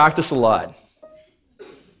doesn't practice a lot.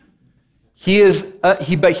 He is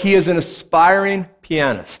an aspiring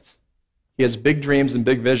pianist. He has big dreams and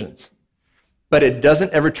big visions. But it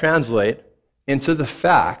doesn't ever translate into the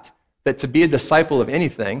fact that to be a disciple of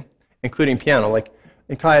anything, including piano, like,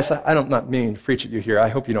 and Caius, I'm not meaning to preach at you here. I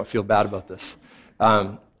hope you don't feel bad about this.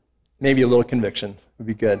 Maybe a little conviction would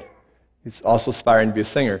be good. He's also aspiring to be a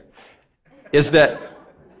singer. Is that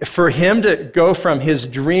for him to go from his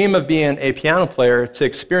dream of being a piano player to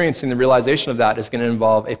experiencing the realization of that is going to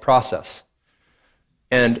involve a process.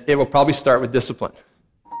 And it will probably start with discipline.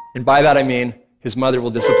 And by that I mean his mother will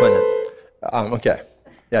discipline him. Okay.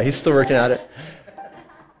 Yeah, he's still working at it.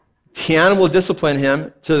 Tiana will discipline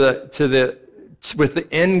him with the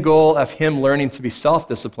end goal of him learning to be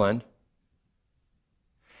self-disciplined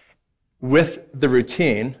with the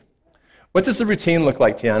routine. What does the routine look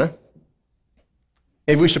like, Tiana?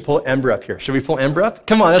 Maybe we should pull Ember up here. Should we pull Ember up?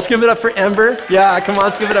 Come on, let's give it up for Ember. Yeah, come on,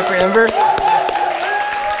 let's give it up for Ember.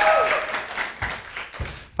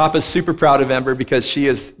 Papa's super proud of Ember because she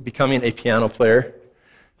is becoming a piano player.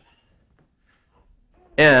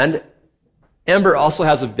 And Ember also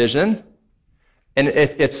has a vision, and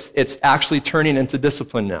it's actually turning into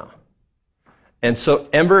discipline now. And so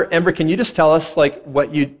Ember, can you just tell us like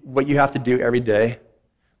what you have to do every day?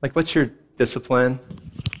 Like what's your discipline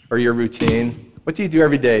or your routine? What do you do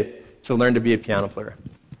every day to learn to be a piano player?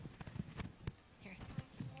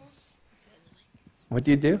 What do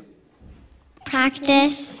you do?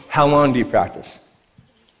 Practice. How long do you practice?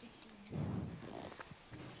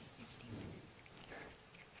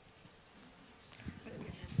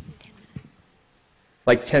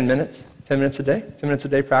 Like 10 minutes? 10 minutes a day? 10 minutes a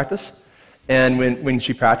day practice? And when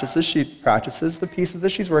she practices the pieces that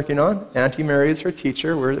she's working on. Auntie Mary is her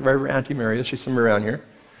teacher. Wherever Auntie Mary is, she's somewhere around here.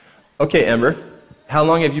 Okay, Ember, how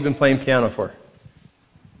long have you been playing piano for?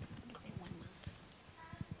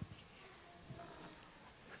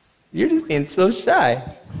 You're just being so shy.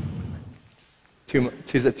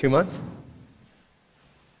 Is it 2 months?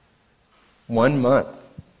 1 month.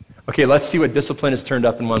 Okay, let's see what discipline has turned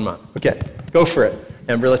up in 1 month. Okay, go for it.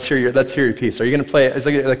 Amber, let's hear your piece. Are you going to play, is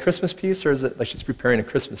it a Christmas piece, or is it like she's preparing a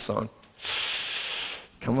Christmas song?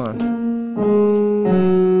 Come on.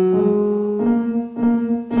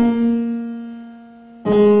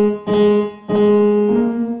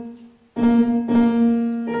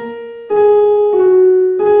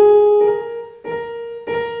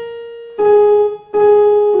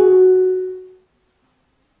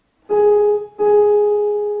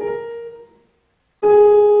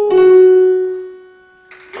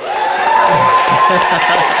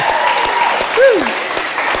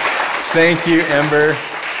 Thank you, Ember.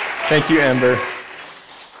 Thank you, Ember.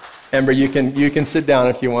 Ember, you can sit down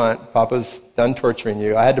if you want. Papa's done torturing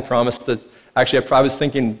you. I had to promise that, actually, I was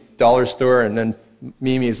thinking dollar store, and then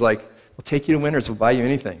Mimi's like, we'll take you to Winners, we'll buy you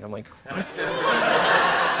anything. I'm like, what?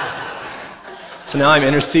 So now I'm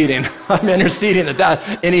interceding. I'm interceding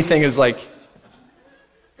that anything is like,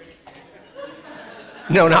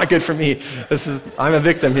 no, not good for me. I'm a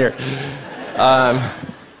victim here.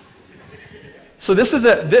 So this is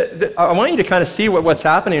I want you to kind of see what's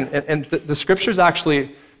happening, and the scriptures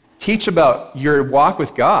actually teach about your walk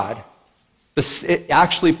with God. It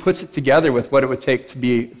actually puts it together with what it would take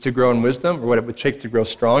to grow in wisdom, or what it would take to grow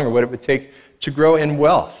strong, or what it would take to grow in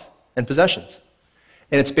wealth and possessions.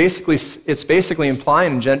 And it's basically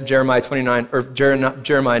implying in Jeremiah 29 or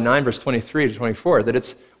Jeremiah 9 verse 23 to 24 that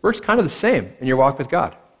it works kind of the same in your walk with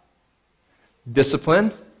God.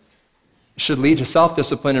 Discipline should lead to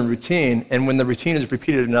self-discipline and routine, and when the routine is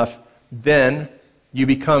repeated enough, then you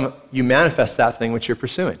manifest that thing which you're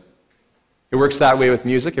pursuing. It works that way with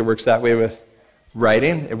music, it works that way with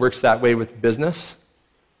writing, it works that way with business,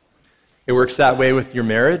 it works that way with your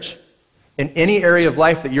marriage. In any area of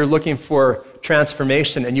life that you're looking for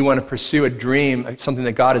transformation and you want to pursue a dream, something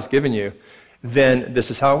that God has given you, then this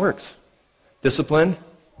is how it works. Discipline.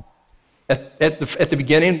 At the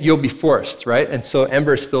beginning, you'll be forced, right? And so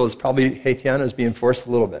Ember still is probably, hey, Tiana is being forced a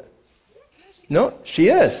little bit. No, she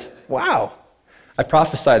is. Wow. I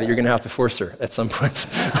prophesy that you're going to have to force her at some point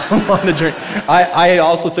on the journey. I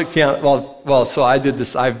also took piano, so I did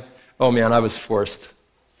this. I was forced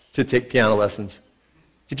to take piano lessons.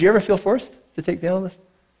 Did you ever feel forced to take piano lessons?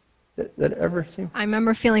 That ever seem? I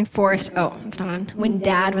remember feeling forced, it's not on, when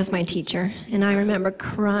Dad was my teacher, and I remember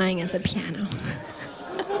crying at the piano.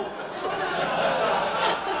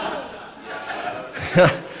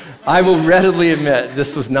 I will readily admit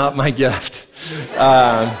this was not my gift.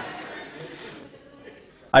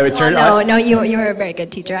 I would turn. No, you were a very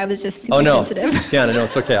good teacher. I was just super sensitive. Tiana, no,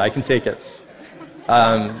 it's okay. I can take it.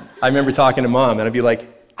 I remember talking to Mom, and I'd be like,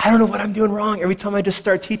 I don't know what I'm doing wrong. Every time I just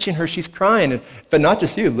start teaching her, she's crying. But not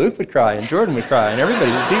just you. Luke would cry, and Jordan would cry, and everybody,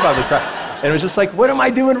 Deepak would cry. And it was just like, what am I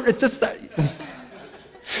doing? It's just that.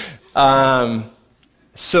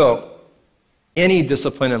 So, any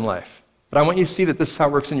discipline in life. But I want you to see that this is how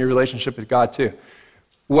it works in your relationship with God, too.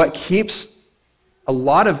 What keeps a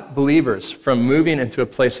lot of believers from moving into a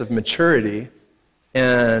place of maturity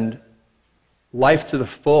and life to the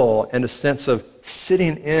full and a sense of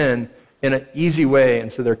sitting in an easy way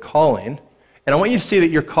into their calling. And I want you to see that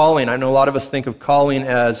your calling, I know a lot of us think of calling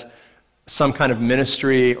as some kind of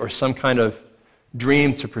ministry or some kind of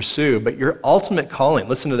dream to pursue, but your ultimate calling,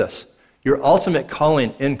 listen to this, your ultimate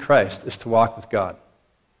calling in Christ is to walk with God.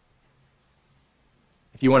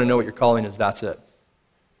 If you want to know what your calling is, that's it.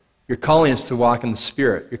 Your calling is to walk in the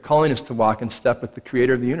Spirit. Your calling is to walk in step with the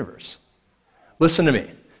Creator of the universe. Listen to me.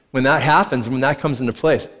 When that happens, when that comes into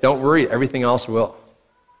place, don't worry, everything else will.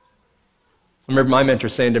 I remember my mentor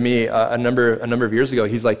saying to me a number of years ago,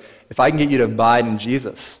 he's like, if I can get you to abide in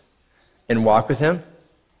Jesus and walk with Him,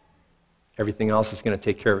 everything else is going to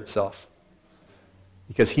take care of itself.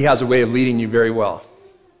 Because He has a way of leading you very well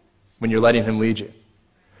when you're letting Him lead you.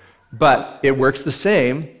 But it works the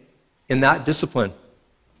same in that discipline.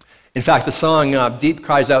 In fact, the song Deep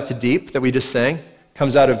Cries Out to Deep that we just sang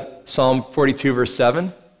comes out of Psalm 42, verse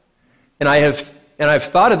 7. And I've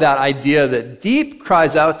thought of that idea that deep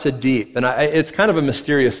cries out to deep. And it's kind of a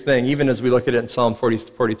mysterious thing. Even as we look at it in Psalm 42,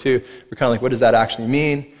 we're kind of like, what does that actually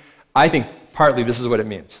mean? I think partly this is what it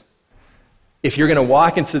means. If you're going to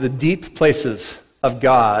walk into the deep places of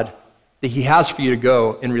God that He has for you to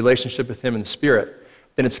go in relationship with Him in the Spirit,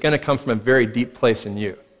 then it's going to come from a very deep place in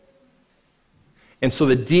you. And so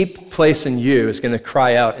the deep place in you is going to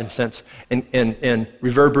cry out in a sense and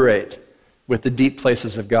reverberate with the deep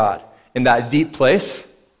places of God. And that deep place,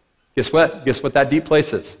 guess what? Guess what that deep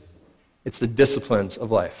place is? It's the disciplines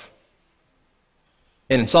of life.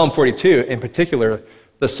 And in Psalm 42, in particular,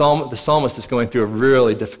 the psalmist is going through a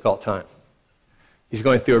really difficult time. He's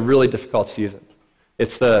going through a really difficult season.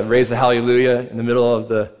 It's the raise the hallelujah in the middle of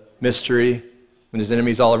the mystery when there's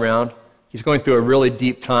enemies all around. He's going through a really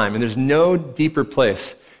deep time. And there's no deeper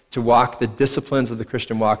place to walk the disciplines of the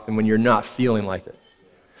Christian walk than when you're not feeling like it.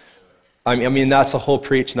 I mean, that's a whole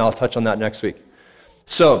preach, and I'll touch on that next week.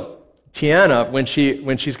 So, Tiana, I'm going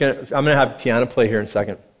to have Tiana play here in a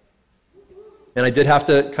second. And I did have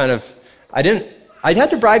to I had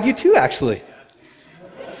to bribe you too, actually.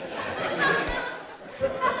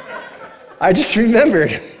 I just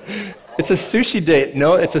remembered. It's a sushi date.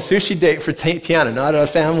 No, it's a sushi date for Tiana, not a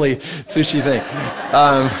family sushi thing.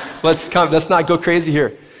 Let's not go crazy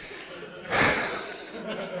here.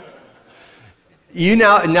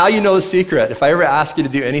 Now you know the secret. If I ever ask you to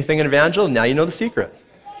do anything in Evangel, now you know the secret.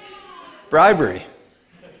 Bribery.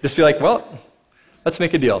 Just be like, well, let's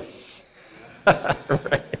make a deal.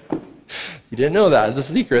 Right. You didn't know that. It's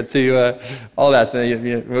a secret to all that.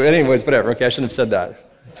 Anyways, whatever. Okay, I shouldn't have said that.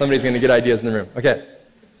 Somebody's going to get ideas in the room. Okay.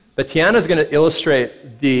 But Tiana's going to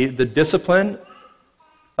illustrate the discipline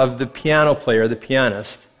of the piano player, the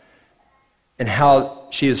pianist, and how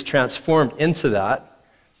she is transformed into that.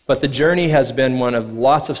 But the journey has been one of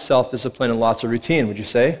lots of self-discipline and lots of routine, would you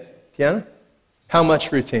say, Tiana? How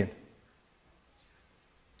much routine?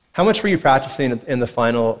 How much were you practicing in the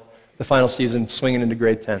final season, swinging into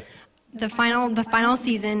grade 10? The final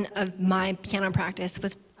season of my piano practice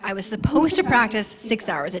I was supposed to practice 6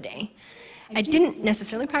 hours a day. I didn't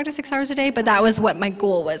necessarily practice 6 hours a day, but that was what my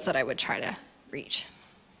goal was that I would try to reach.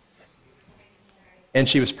 And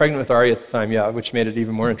she was pregnant with Ari at the time, yeah, which made it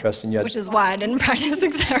even more interesting. Which is why I didn't practice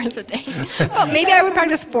 6 hours a day. Well, maybe I would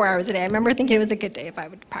practice 4 hours a day. I remember thinking it was a good day if I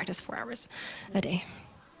would practice 4 hours a day.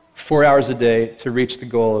 4 hours a day to reach the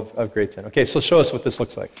goal of grade 10. Okay, so show us what this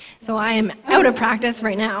looks like. So I am out of practice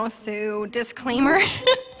right now, so disclaimer.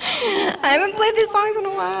 I haven't played these songs in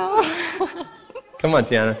a while. Come on,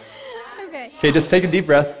 Tiana. Okay. Okay, just take a deep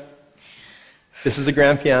breath. This is a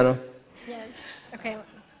grand piano. Yes. Okay.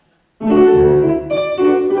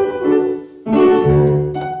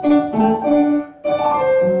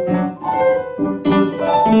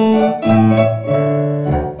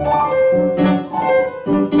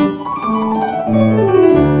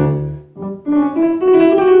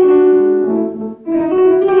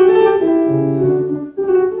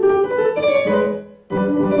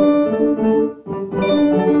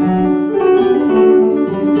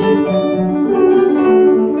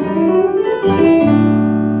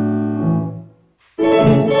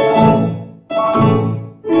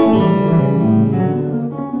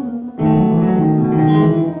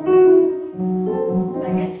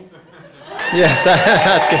 Yes,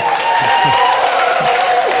 that's good.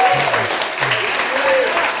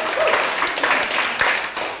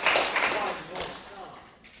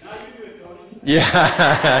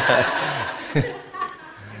 Yeah.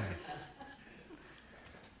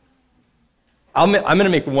 I'm going to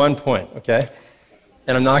make one point, okay?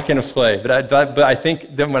 And I'm not going to play, but I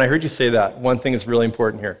think that when I heard you say that, one thing is really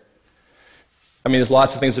important here. I mean, there's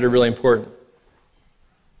lots of things that are really important,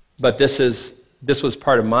 but this was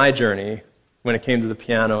part of my journey when it came to the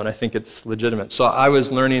piano, and I think it's legitimate. So I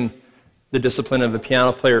was learning the discipline of a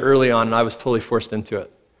piano player early on, and I was totally forced into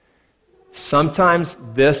it. Sometimes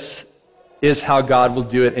this is how God will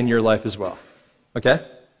do it in your life as well, okay?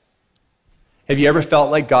 Have you ever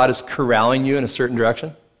felt like God is corralling you in a certain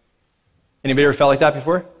direction? Anybody ever felt like that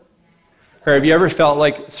before? Or have you ever felt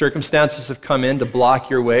like circumstances have come in to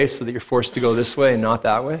block your way so that you're forced to go this way and not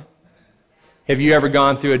that way? Have you ever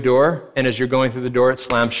gone through a door, and as you're going through the door, it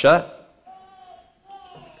slams shut?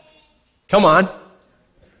 Come on.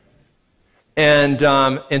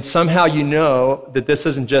 And somehow you know that this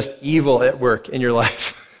isn't just evil at work in your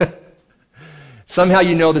life. Somehow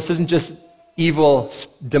you know this isn't just evil,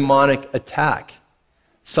 demonic attack.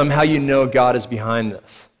 Somehow you know God is behind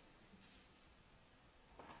this.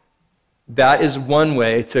 That is one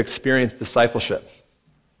way to experience discipleship.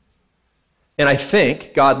 And I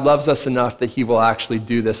think God loves us enough that he will actually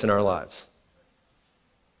do this in our lives.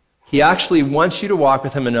 He actually wants you to walk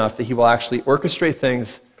with him enough that he will actually orchestrate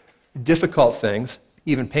things, difficult things,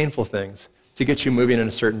 even painful things, to get you moving in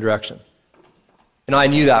a certain direction. And I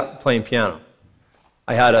knew that playing piano.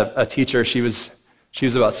 I had a teacher, she was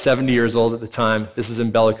about 70 years old at the time. This is in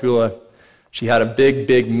Bella Coola. She had a big,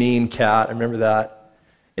 big, mean cat. I remember that.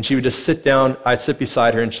 And she would just sit down, I'd sit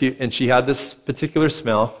beside her, and she had this particular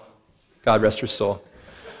smell. God rest her soul.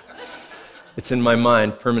 It's in my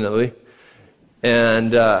mind permanently.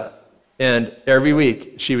 And every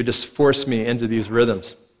week, she would just force me into these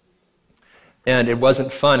rhythms. And it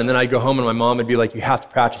wasn't fun. And then I'd go home, and my mom would be like, you have to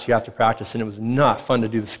practice. And it was not fun to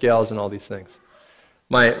do the scales and all these things.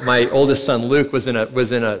 My oldest son, Luke,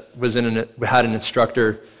 had an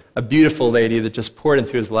instructor, a beautiful lady that just poured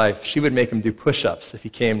into his life. She would make him do push-ups if he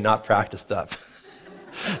came not practiced up.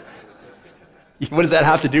 What does that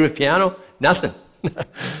have to do with piano? Nothing.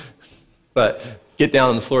 But get down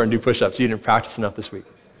on the floor and do push-ups. You didn't practice enough this week.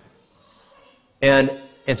 And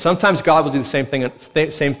sometimes God will do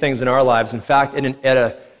the same things in our lives. In fact,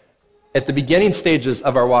 at the beginning stages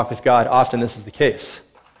of our walk with God, often this is the case.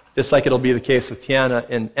 Just like it'll be the case with Tiana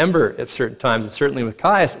and Ember at certain times, and certainly with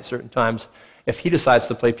Caius at certain times, if he decides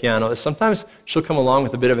to play piano, is sometimes she'll come along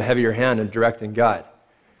with a bit of a heavier hand and direct and guide.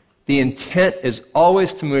 The intent is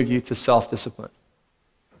always to move you to self-discipline.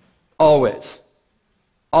 Always.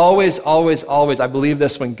 Always, always, always. I believe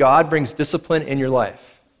this, when God brings discipline in your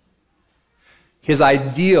life, his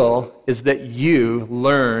ideal is that you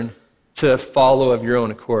learn to follow of your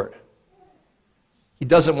own accord. He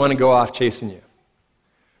doesn't want to go off chasing you.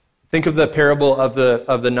 Think of the parable of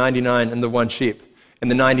the 99 and the one sheep. And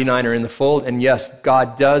the 99 are in the fold, and yes,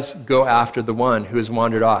 God does go after the one who has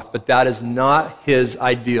wandered off, but that is not his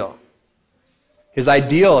ideal. His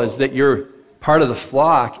ideal is that you're part of the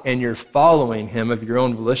flock and you're following him of your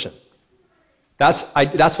own volition. That's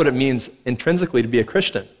what it means intrinsically to be a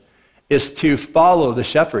Christian, is to follow the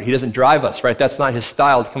shepherd. He doesn't drive us, right? That's not his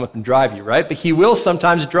style to come up and drive you, right? But he will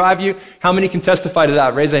sometimes drive you. How many can testify to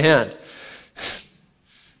that? Raise a hand.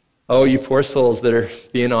 Oh, you poor souls that are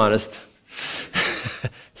being honest.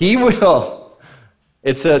 He will.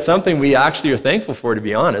 It's something we actually are thankful for, to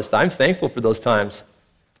be honest. I'm thankful for those times.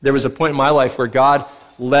 There was a point in my life where God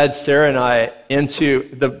led Sarah and I into,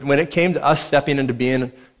 when it came to us stepping into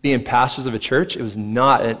being pastors of a church, it was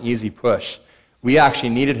not an easy push. We actually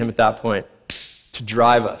needed him at that point to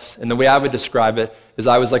drive us. And the way I would describe it is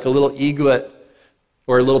I was like a little eaglet,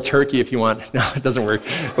 or a little turkey if you want. No, it doesn't work.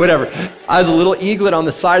 Whatever. I was a little eaglet on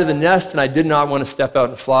the side of the nest, and I did not want to step out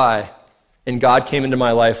and fly. And God came into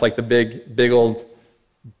my life like the big old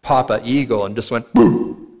Papa eagle and just went,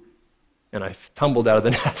 boom! And I tumbled out of the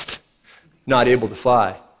nest, not able to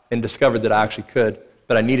fly, and discovered that I actually could,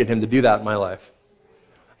 but I needed him to do that in my life.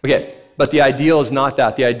 Okay, but the ideal is not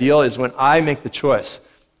that. The ideal is when I make the choice.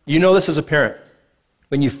 You know this as a parent.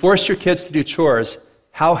 When you force your kids to do chores,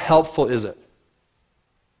 how helpful is it?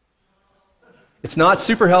 It's not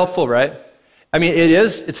super helpful, right? I mean, it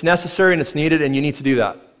is. It's necessary and it's needed, and you need to do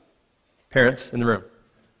that. Parents in the room.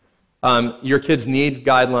 Your kids need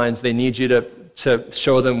guidelines. They need you to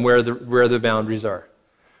show them where the boundaries are.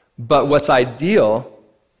 But what's ideal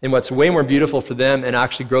and what's way more beautiful for them and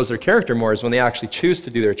actually grows their character more is when they actually choose to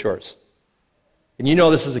do their chores. And you know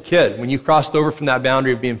this as a kid. When you crossed over from that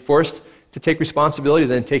boundary of being forced to take responsibility,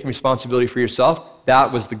 then taking responsibility for yourself,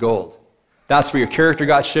 that was the gold. That's where your character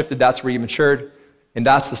got shifted, that's where you matured, and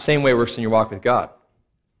that's the same way it works in your walk with God.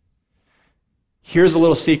 Here's a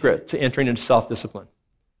little secret to entering into self-discipline.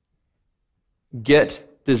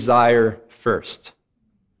 Get desire first.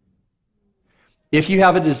 If you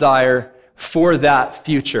have a desire for that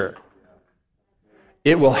future,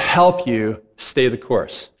 it will help you stay the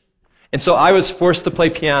course. And so I was forced to play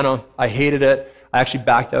piano. I hated it. I actually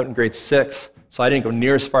backed out in grade 6, so I didn't go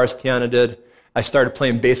near as far as Tiana did. I started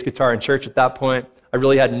playing bass guitar in church at that point. I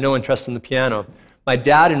really had no interest in the piano. My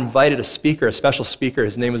dad invited a speaker, a special speaker.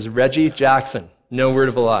 His name was Reggie Jackson. No word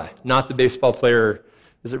of a lie. Not the baseball player.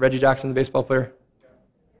 Is it Reggie Jackson, the baseball player?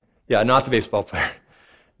 Yeah, not the baseball player.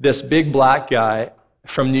 This big black guy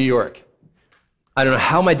from New York. I don't know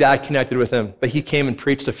how my dad connected with him, but he came and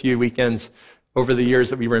preached a few weekends over the years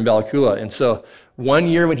that we were in Bella Coola. And so one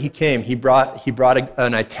year when he came, he brought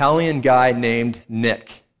an Italian guy named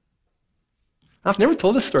Nick. I've never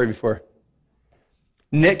told this story before.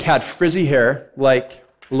 Nick had frizzy hair, like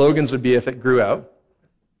Logan's would be if it grew out.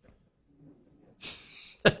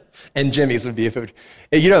 And Jimmy's would be if it would.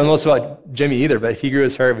 You don't know about Jimmy either, but if he grew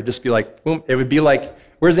his hair, it would just be like, boom. It would be like,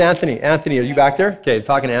 where's Anthony? Anthony, are you back there? Okay, I'm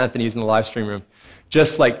talking to Anthony. He's in the live stream room.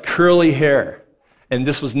 Just like curly hair. And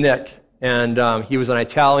this was Nick. And he was an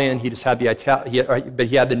Italian. He just had but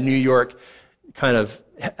he had the New York kind of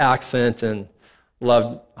accent and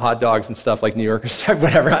loved hot dogs and stuff like New Yorkers,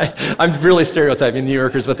 whatever. I'm really stereotyping New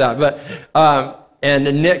Yorkers with that. But and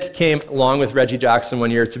Nick came along with Reggie Jackson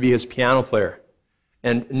one year to be his piano player.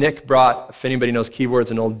 And Nick brought, if anybody knows keyboards,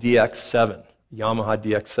 an old DX7, Yamaha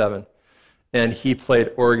DX7. And he played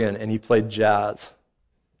organ and he played jazz.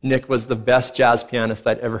 Nick was the best jazz pianist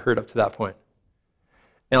I'd ever heard up to that point.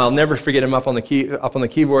 And I'll never forget him up on the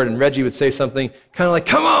keyboard, and Reggie would say something kind of like,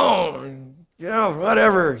 come on, you know,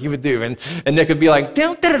 whatever he would do. And Nick would be like,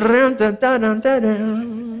 dun, dun, dun, dun, dun, dun, dun,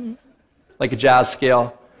 dun, like a jazz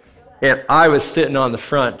scale. And I was sitting on the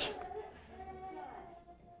front.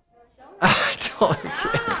 I don't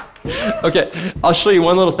care. Okay, I'll show you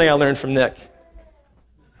one little thing I learned from Nick.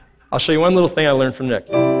 What did I learn from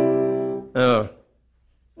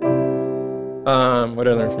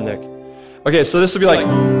Nick? Okay, so this would be like,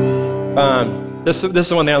 this is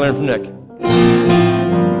the one thing I learned from Nick.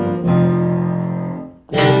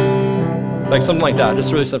 Like something like that,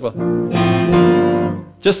 just really simple.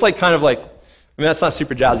 Just like kind of like, I mean, that's not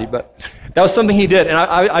super jazzy, but that was something he did. And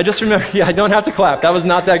I just remember, yeah, I don't have to clap. That was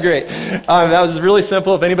not that great. That was really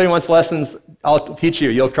simple. If anybody wants lessons, I'll teach you.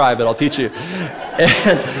 You'll cry, but I'll teach you.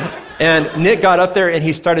 And Nick got up there and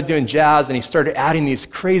he started doing jazz and he started adding these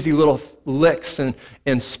crazy little licks and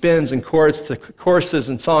spins and chords to choruses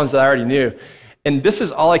and songs that I already knew. And this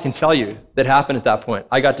is all I can tell you that happened at that point.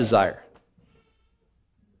 I got desire.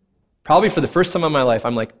 Probably for the first time in my life,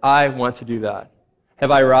 I'm like, I want to do that. Have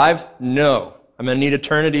I arrived? No. I'm going to need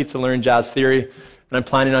eternity to learn jazz theory, and I'm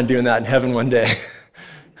planning on doing that in heaven one day.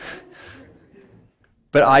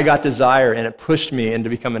 But I got desire, and it pushed me into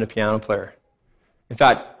becoming a piano player. In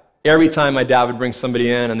fact, every time my dad would bring somebody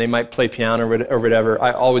in and they might play piano or whatever,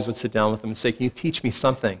 I always would sit down with them and say, can you teach me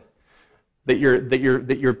something that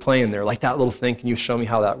you're playing there? Like that little thing, can you show me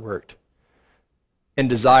how that worked? And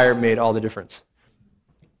desire made all the difference.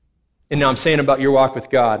 And now I'm saying about your walk with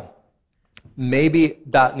God, maybe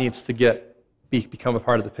that needs to become a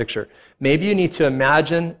part of the picture. Maybe you need to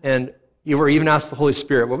imagine or even ask the Holy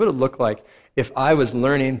Spirit, what would it look like if I was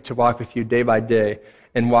learning to walk with you day by day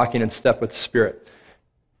and walking in step with the Spirit?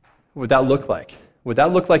 What would that look like? Would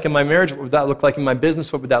that look like in my marriage? What would that look like in my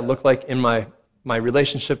business? What would that look like in my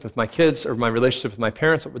relationship with my kids or my relationship with my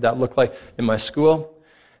parents? What would that look like in my school?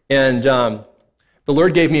 And the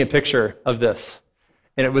Lord gave me a picture of this,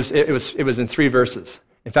 and it was in 3 verses.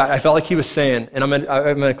 In fact, I felt like he was saying, and I'm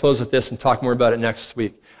going to close with this and talk more about it next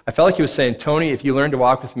week. I felt like he was saying, Tony, if you learn to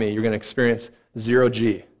walk with me, you're going to experience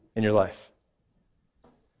 0G in your life.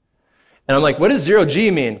 And I'm like, what does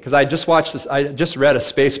 0G mean? Because I just read a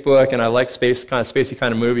space book, and I like spacey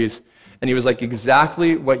kind of movies. And he was like,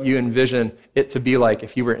 exactly what you envision it to be like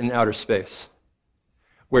if you were in outer space,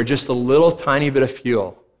 where just a little tiny bit of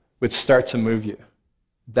fuel would start to move you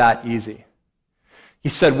that easy. He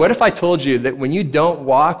said, what if I told you that when you don't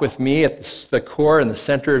walk with me at the core and the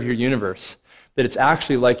center of your universe, that it's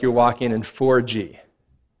actually like you're walking in 4G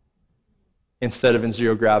instead of in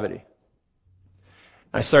 0 gravity?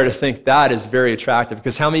 I started to think that is very attractive,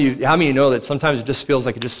 because how many of you know that sometimes it just feels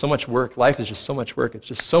like it's just so much work? Life is just so much work. It's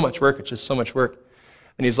just so much work. It's just so much work.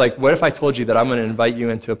 And he's like, what if I told you that I'm going to invite you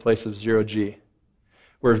into a place of 0G,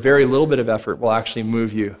 where very little bit of effort will actually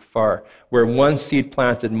move you far, where one seed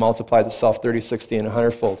planted multiplies itself 30, 60, and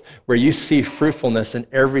 100-fold, where you see fruitfulness in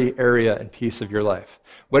every area and piece of your life.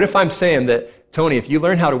 What if I'm saying that, Tony, if you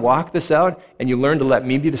learn how to walk this out and you learn to let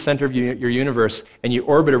me be the center of your universe and you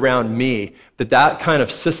orbit around me, that kind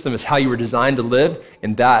of system is how you were designed to live,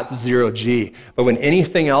 and that's 0G. But when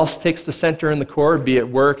anything else takes the center and the core, be it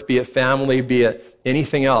work, be it family, be it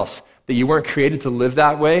anything else, that you weren't created to live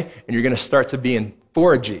that way, and you're going to start to be in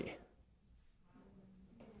 4G.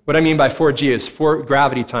 What I mean by 4G is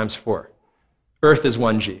gravity times 4. Earth is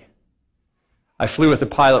 1G. I flew with a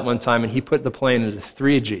pilot one time, and he put the plane into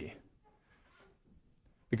 3G.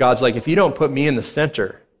 But God's like, if you don't put me in the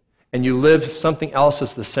center and you live something else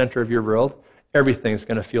as the center of your world, everything's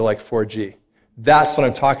going to feel like 4G. That's what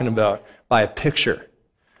I'm talking about by a picture.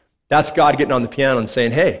 That's God getting on the piano and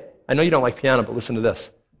saying, hey, I know you don't like piano, but listen to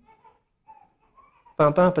this.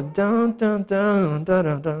 It's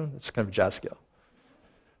kind of a jazz scale.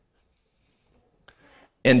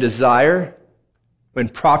 And desire, when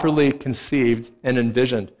properly conceived and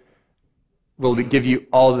envisioned, will give you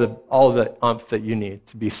all the oomph that you need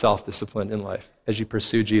to be self-disciplined in life as you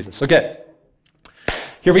pursue Jesus. Okay,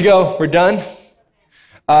 here we go. We're done.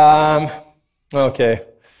 Okay,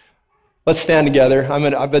 let's stand together.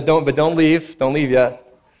 But don't leave. Don't leave yet.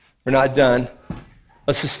 We're not done.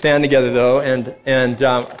 Let's just stand together though, and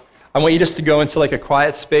I want you just to go into like a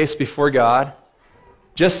quiet space before God.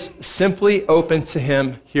 Just simply open to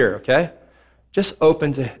Him here. Okay, just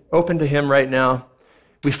open to Him right now.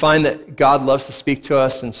 We find that God loves to speak to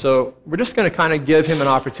us, and so we're just going to kind of give Him an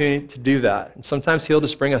opportunity to do that. And sometimes He'll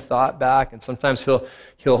just bring a thought back, and sometimes He'll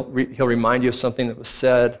remind you of something that was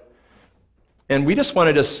said. And we just want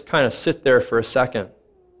to just kind of sit there for a second.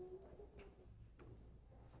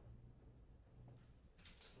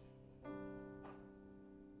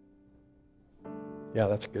 Yeah,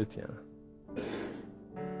 that's good, Tiana.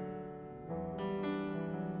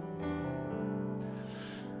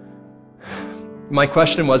 My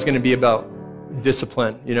question was going to be about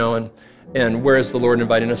discipline, and where is the Lord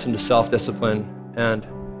inviting us into self-discipline? And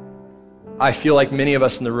I feel like many of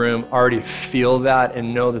us in the room already feel that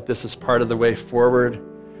and know that this is part of the way forward,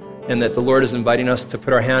 and that the Lord is inviting us to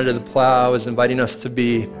put our hand to the plow, is inviting us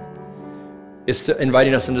inviting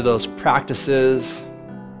us into those practices.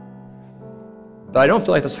 But I don't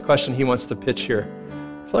feel like that's the question He wants to pitch here.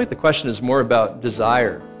 I feel like the question is more about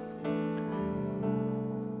desire.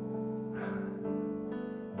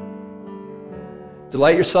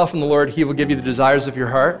 Delight yourself in the Lord, He will give you the desires of your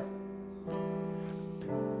heart.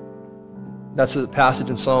 That's a passage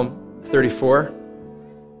in Psalm 34.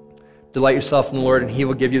 Delight yourself in the Lord, and He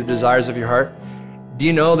will give you the desires of your heart. Do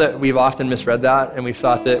you know that we've often misread that, and we've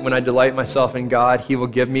thought that when I delight myself in God, He will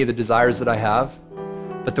give me the desires that I have?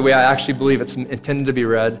 But the way I actually believe it's intended to be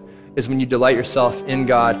read is when you delight yourself in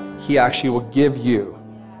God, He actually will give you.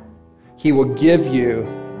 He will give you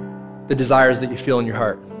the desires that you feel in your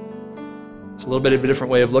heart. It's a little bit of a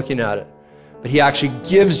different way of looking at it. But He actually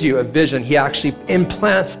gives you a vision. He actually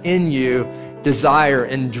implants in you desire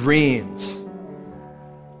and dreams.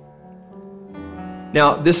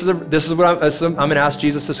 Now, this is what I'm going to ask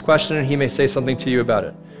Jesus this question, and He may say something to you about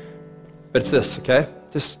it. But it's this, okay?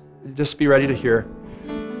 Just be ready to hear.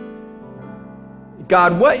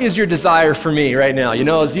 God, what is your desire for me right now?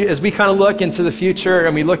 As we kind of look into the future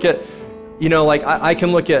and we look at, I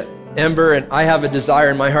can look at Ember, and I have a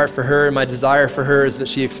desire in my heart for her, and my desire for her is that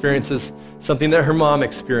she experiences something that her mom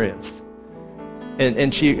experienced.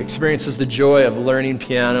 And she experiences the joy of learning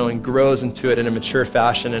piano and grows into it in a mature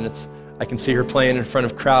fashion, and I can see her playing in front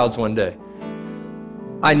of crowds one day.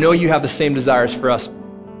 I know you have the same desires for us.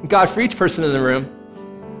 God, for each person in the room,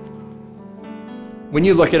 when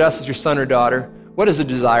you look at us as your son or daughter, what is the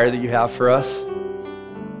desire that you have for us?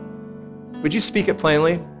 Would you speak it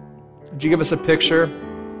plainly? Would you give us a picture?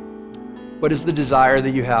 What is the desire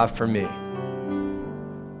that you have for me?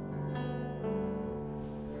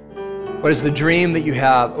 What is the dream that you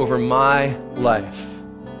have over my life?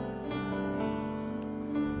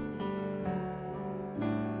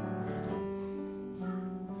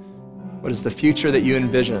 What is the future that you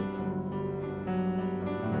envision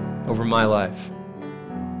over my life?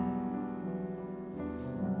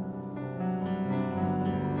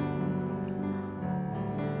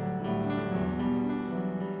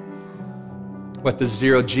 What does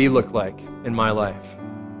 0G look like in my life?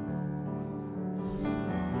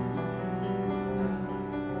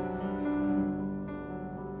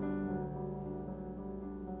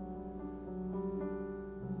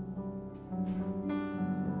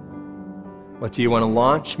 What do you want to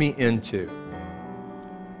launch me into?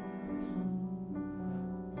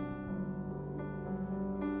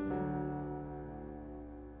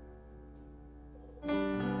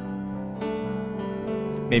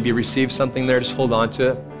 Maybe you received something there, just hold on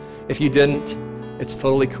to it. If you didn't, it's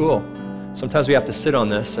totally cool. Sometimes we have to sit on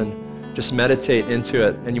this and just meditate into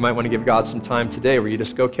it, and you might want to give God some time today where you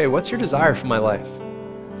just go, okay, what's your desire for my life?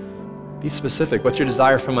 Be specific. What's your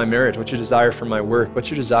desire for my marriage? What's your desire for my work? What's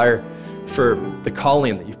your desire for the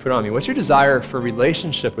calling that you've put on me? What's your desire for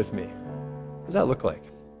relationship with me? What does that look like?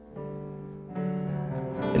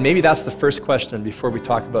 And maybe that's the first question before we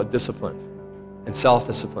talk about discipline and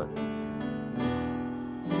self-discipline.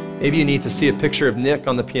 Maybe you need to see a picture of Nick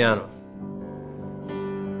on the piano,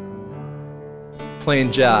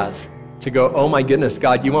 playing jazz, to go, oh my goodness,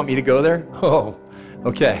 God, you want me to go there? Oh,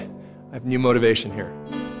 okay, I have new motivation here.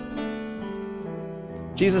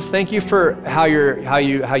 Jesus, thank you for how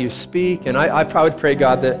you speak, and I probably pray,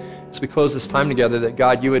 God, that as we close this time together, that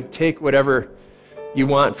God, you would take whatever you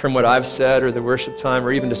want from what I've said or the worship time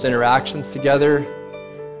or even just interactions together,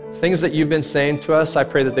 things that you've been saying to us, I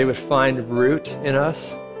pray that they would find root in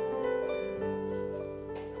us.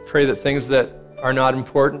 Pray that things that are not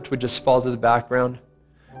important would just fall to the background.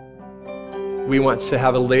 We want to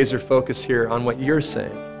have a laser focus here on what you're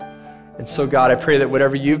saying. And so, God, I pray that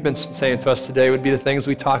whatever you've been saying to us today would be the things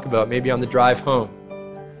we talk about, maybe on the drive home,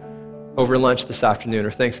 over lunch this afternoon,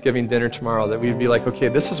 or Thanksgiving dinner tomorrow, that we'd be like, okay,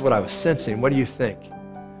 this is what I was sensing. What do you think?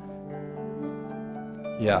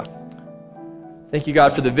 Yeah. Thank you,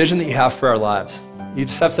 God, for the vision that you have for our lives. You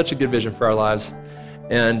just have such a good vision for our lives.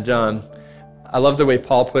 And I love the way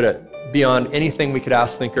Paul put it, beyond anything we could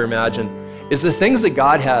ask, think, or imagine, is the things that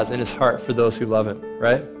God has in his heart for those who love him,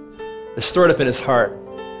 right? They're stored up in his heart.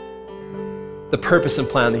 The purpose and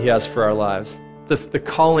plan that he has for our lives, the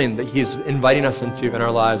calling that he's inviting us into in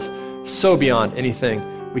our lives, so beyond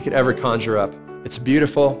anything we could ever conjure up. It's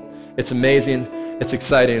beautiful, it's amazing, it's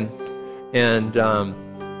exciting, and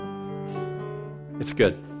it's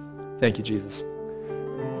good. Thank you, Jesus.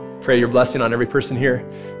 Pray your blessing on every person here.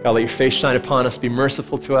 God, let your face shine upon us, be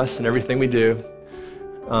merciful to us in everything we do.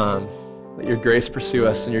 Let your grace pursue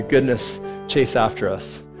us and your goodness chase after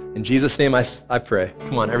us. In Jesus' name I pray.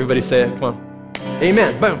 Come on, everybody say it, come on.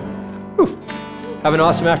 Amen, boom. Whew. Have an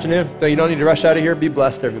awesome afternoon. You don't need to rush out of here. Be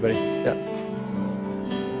blessed, everybody.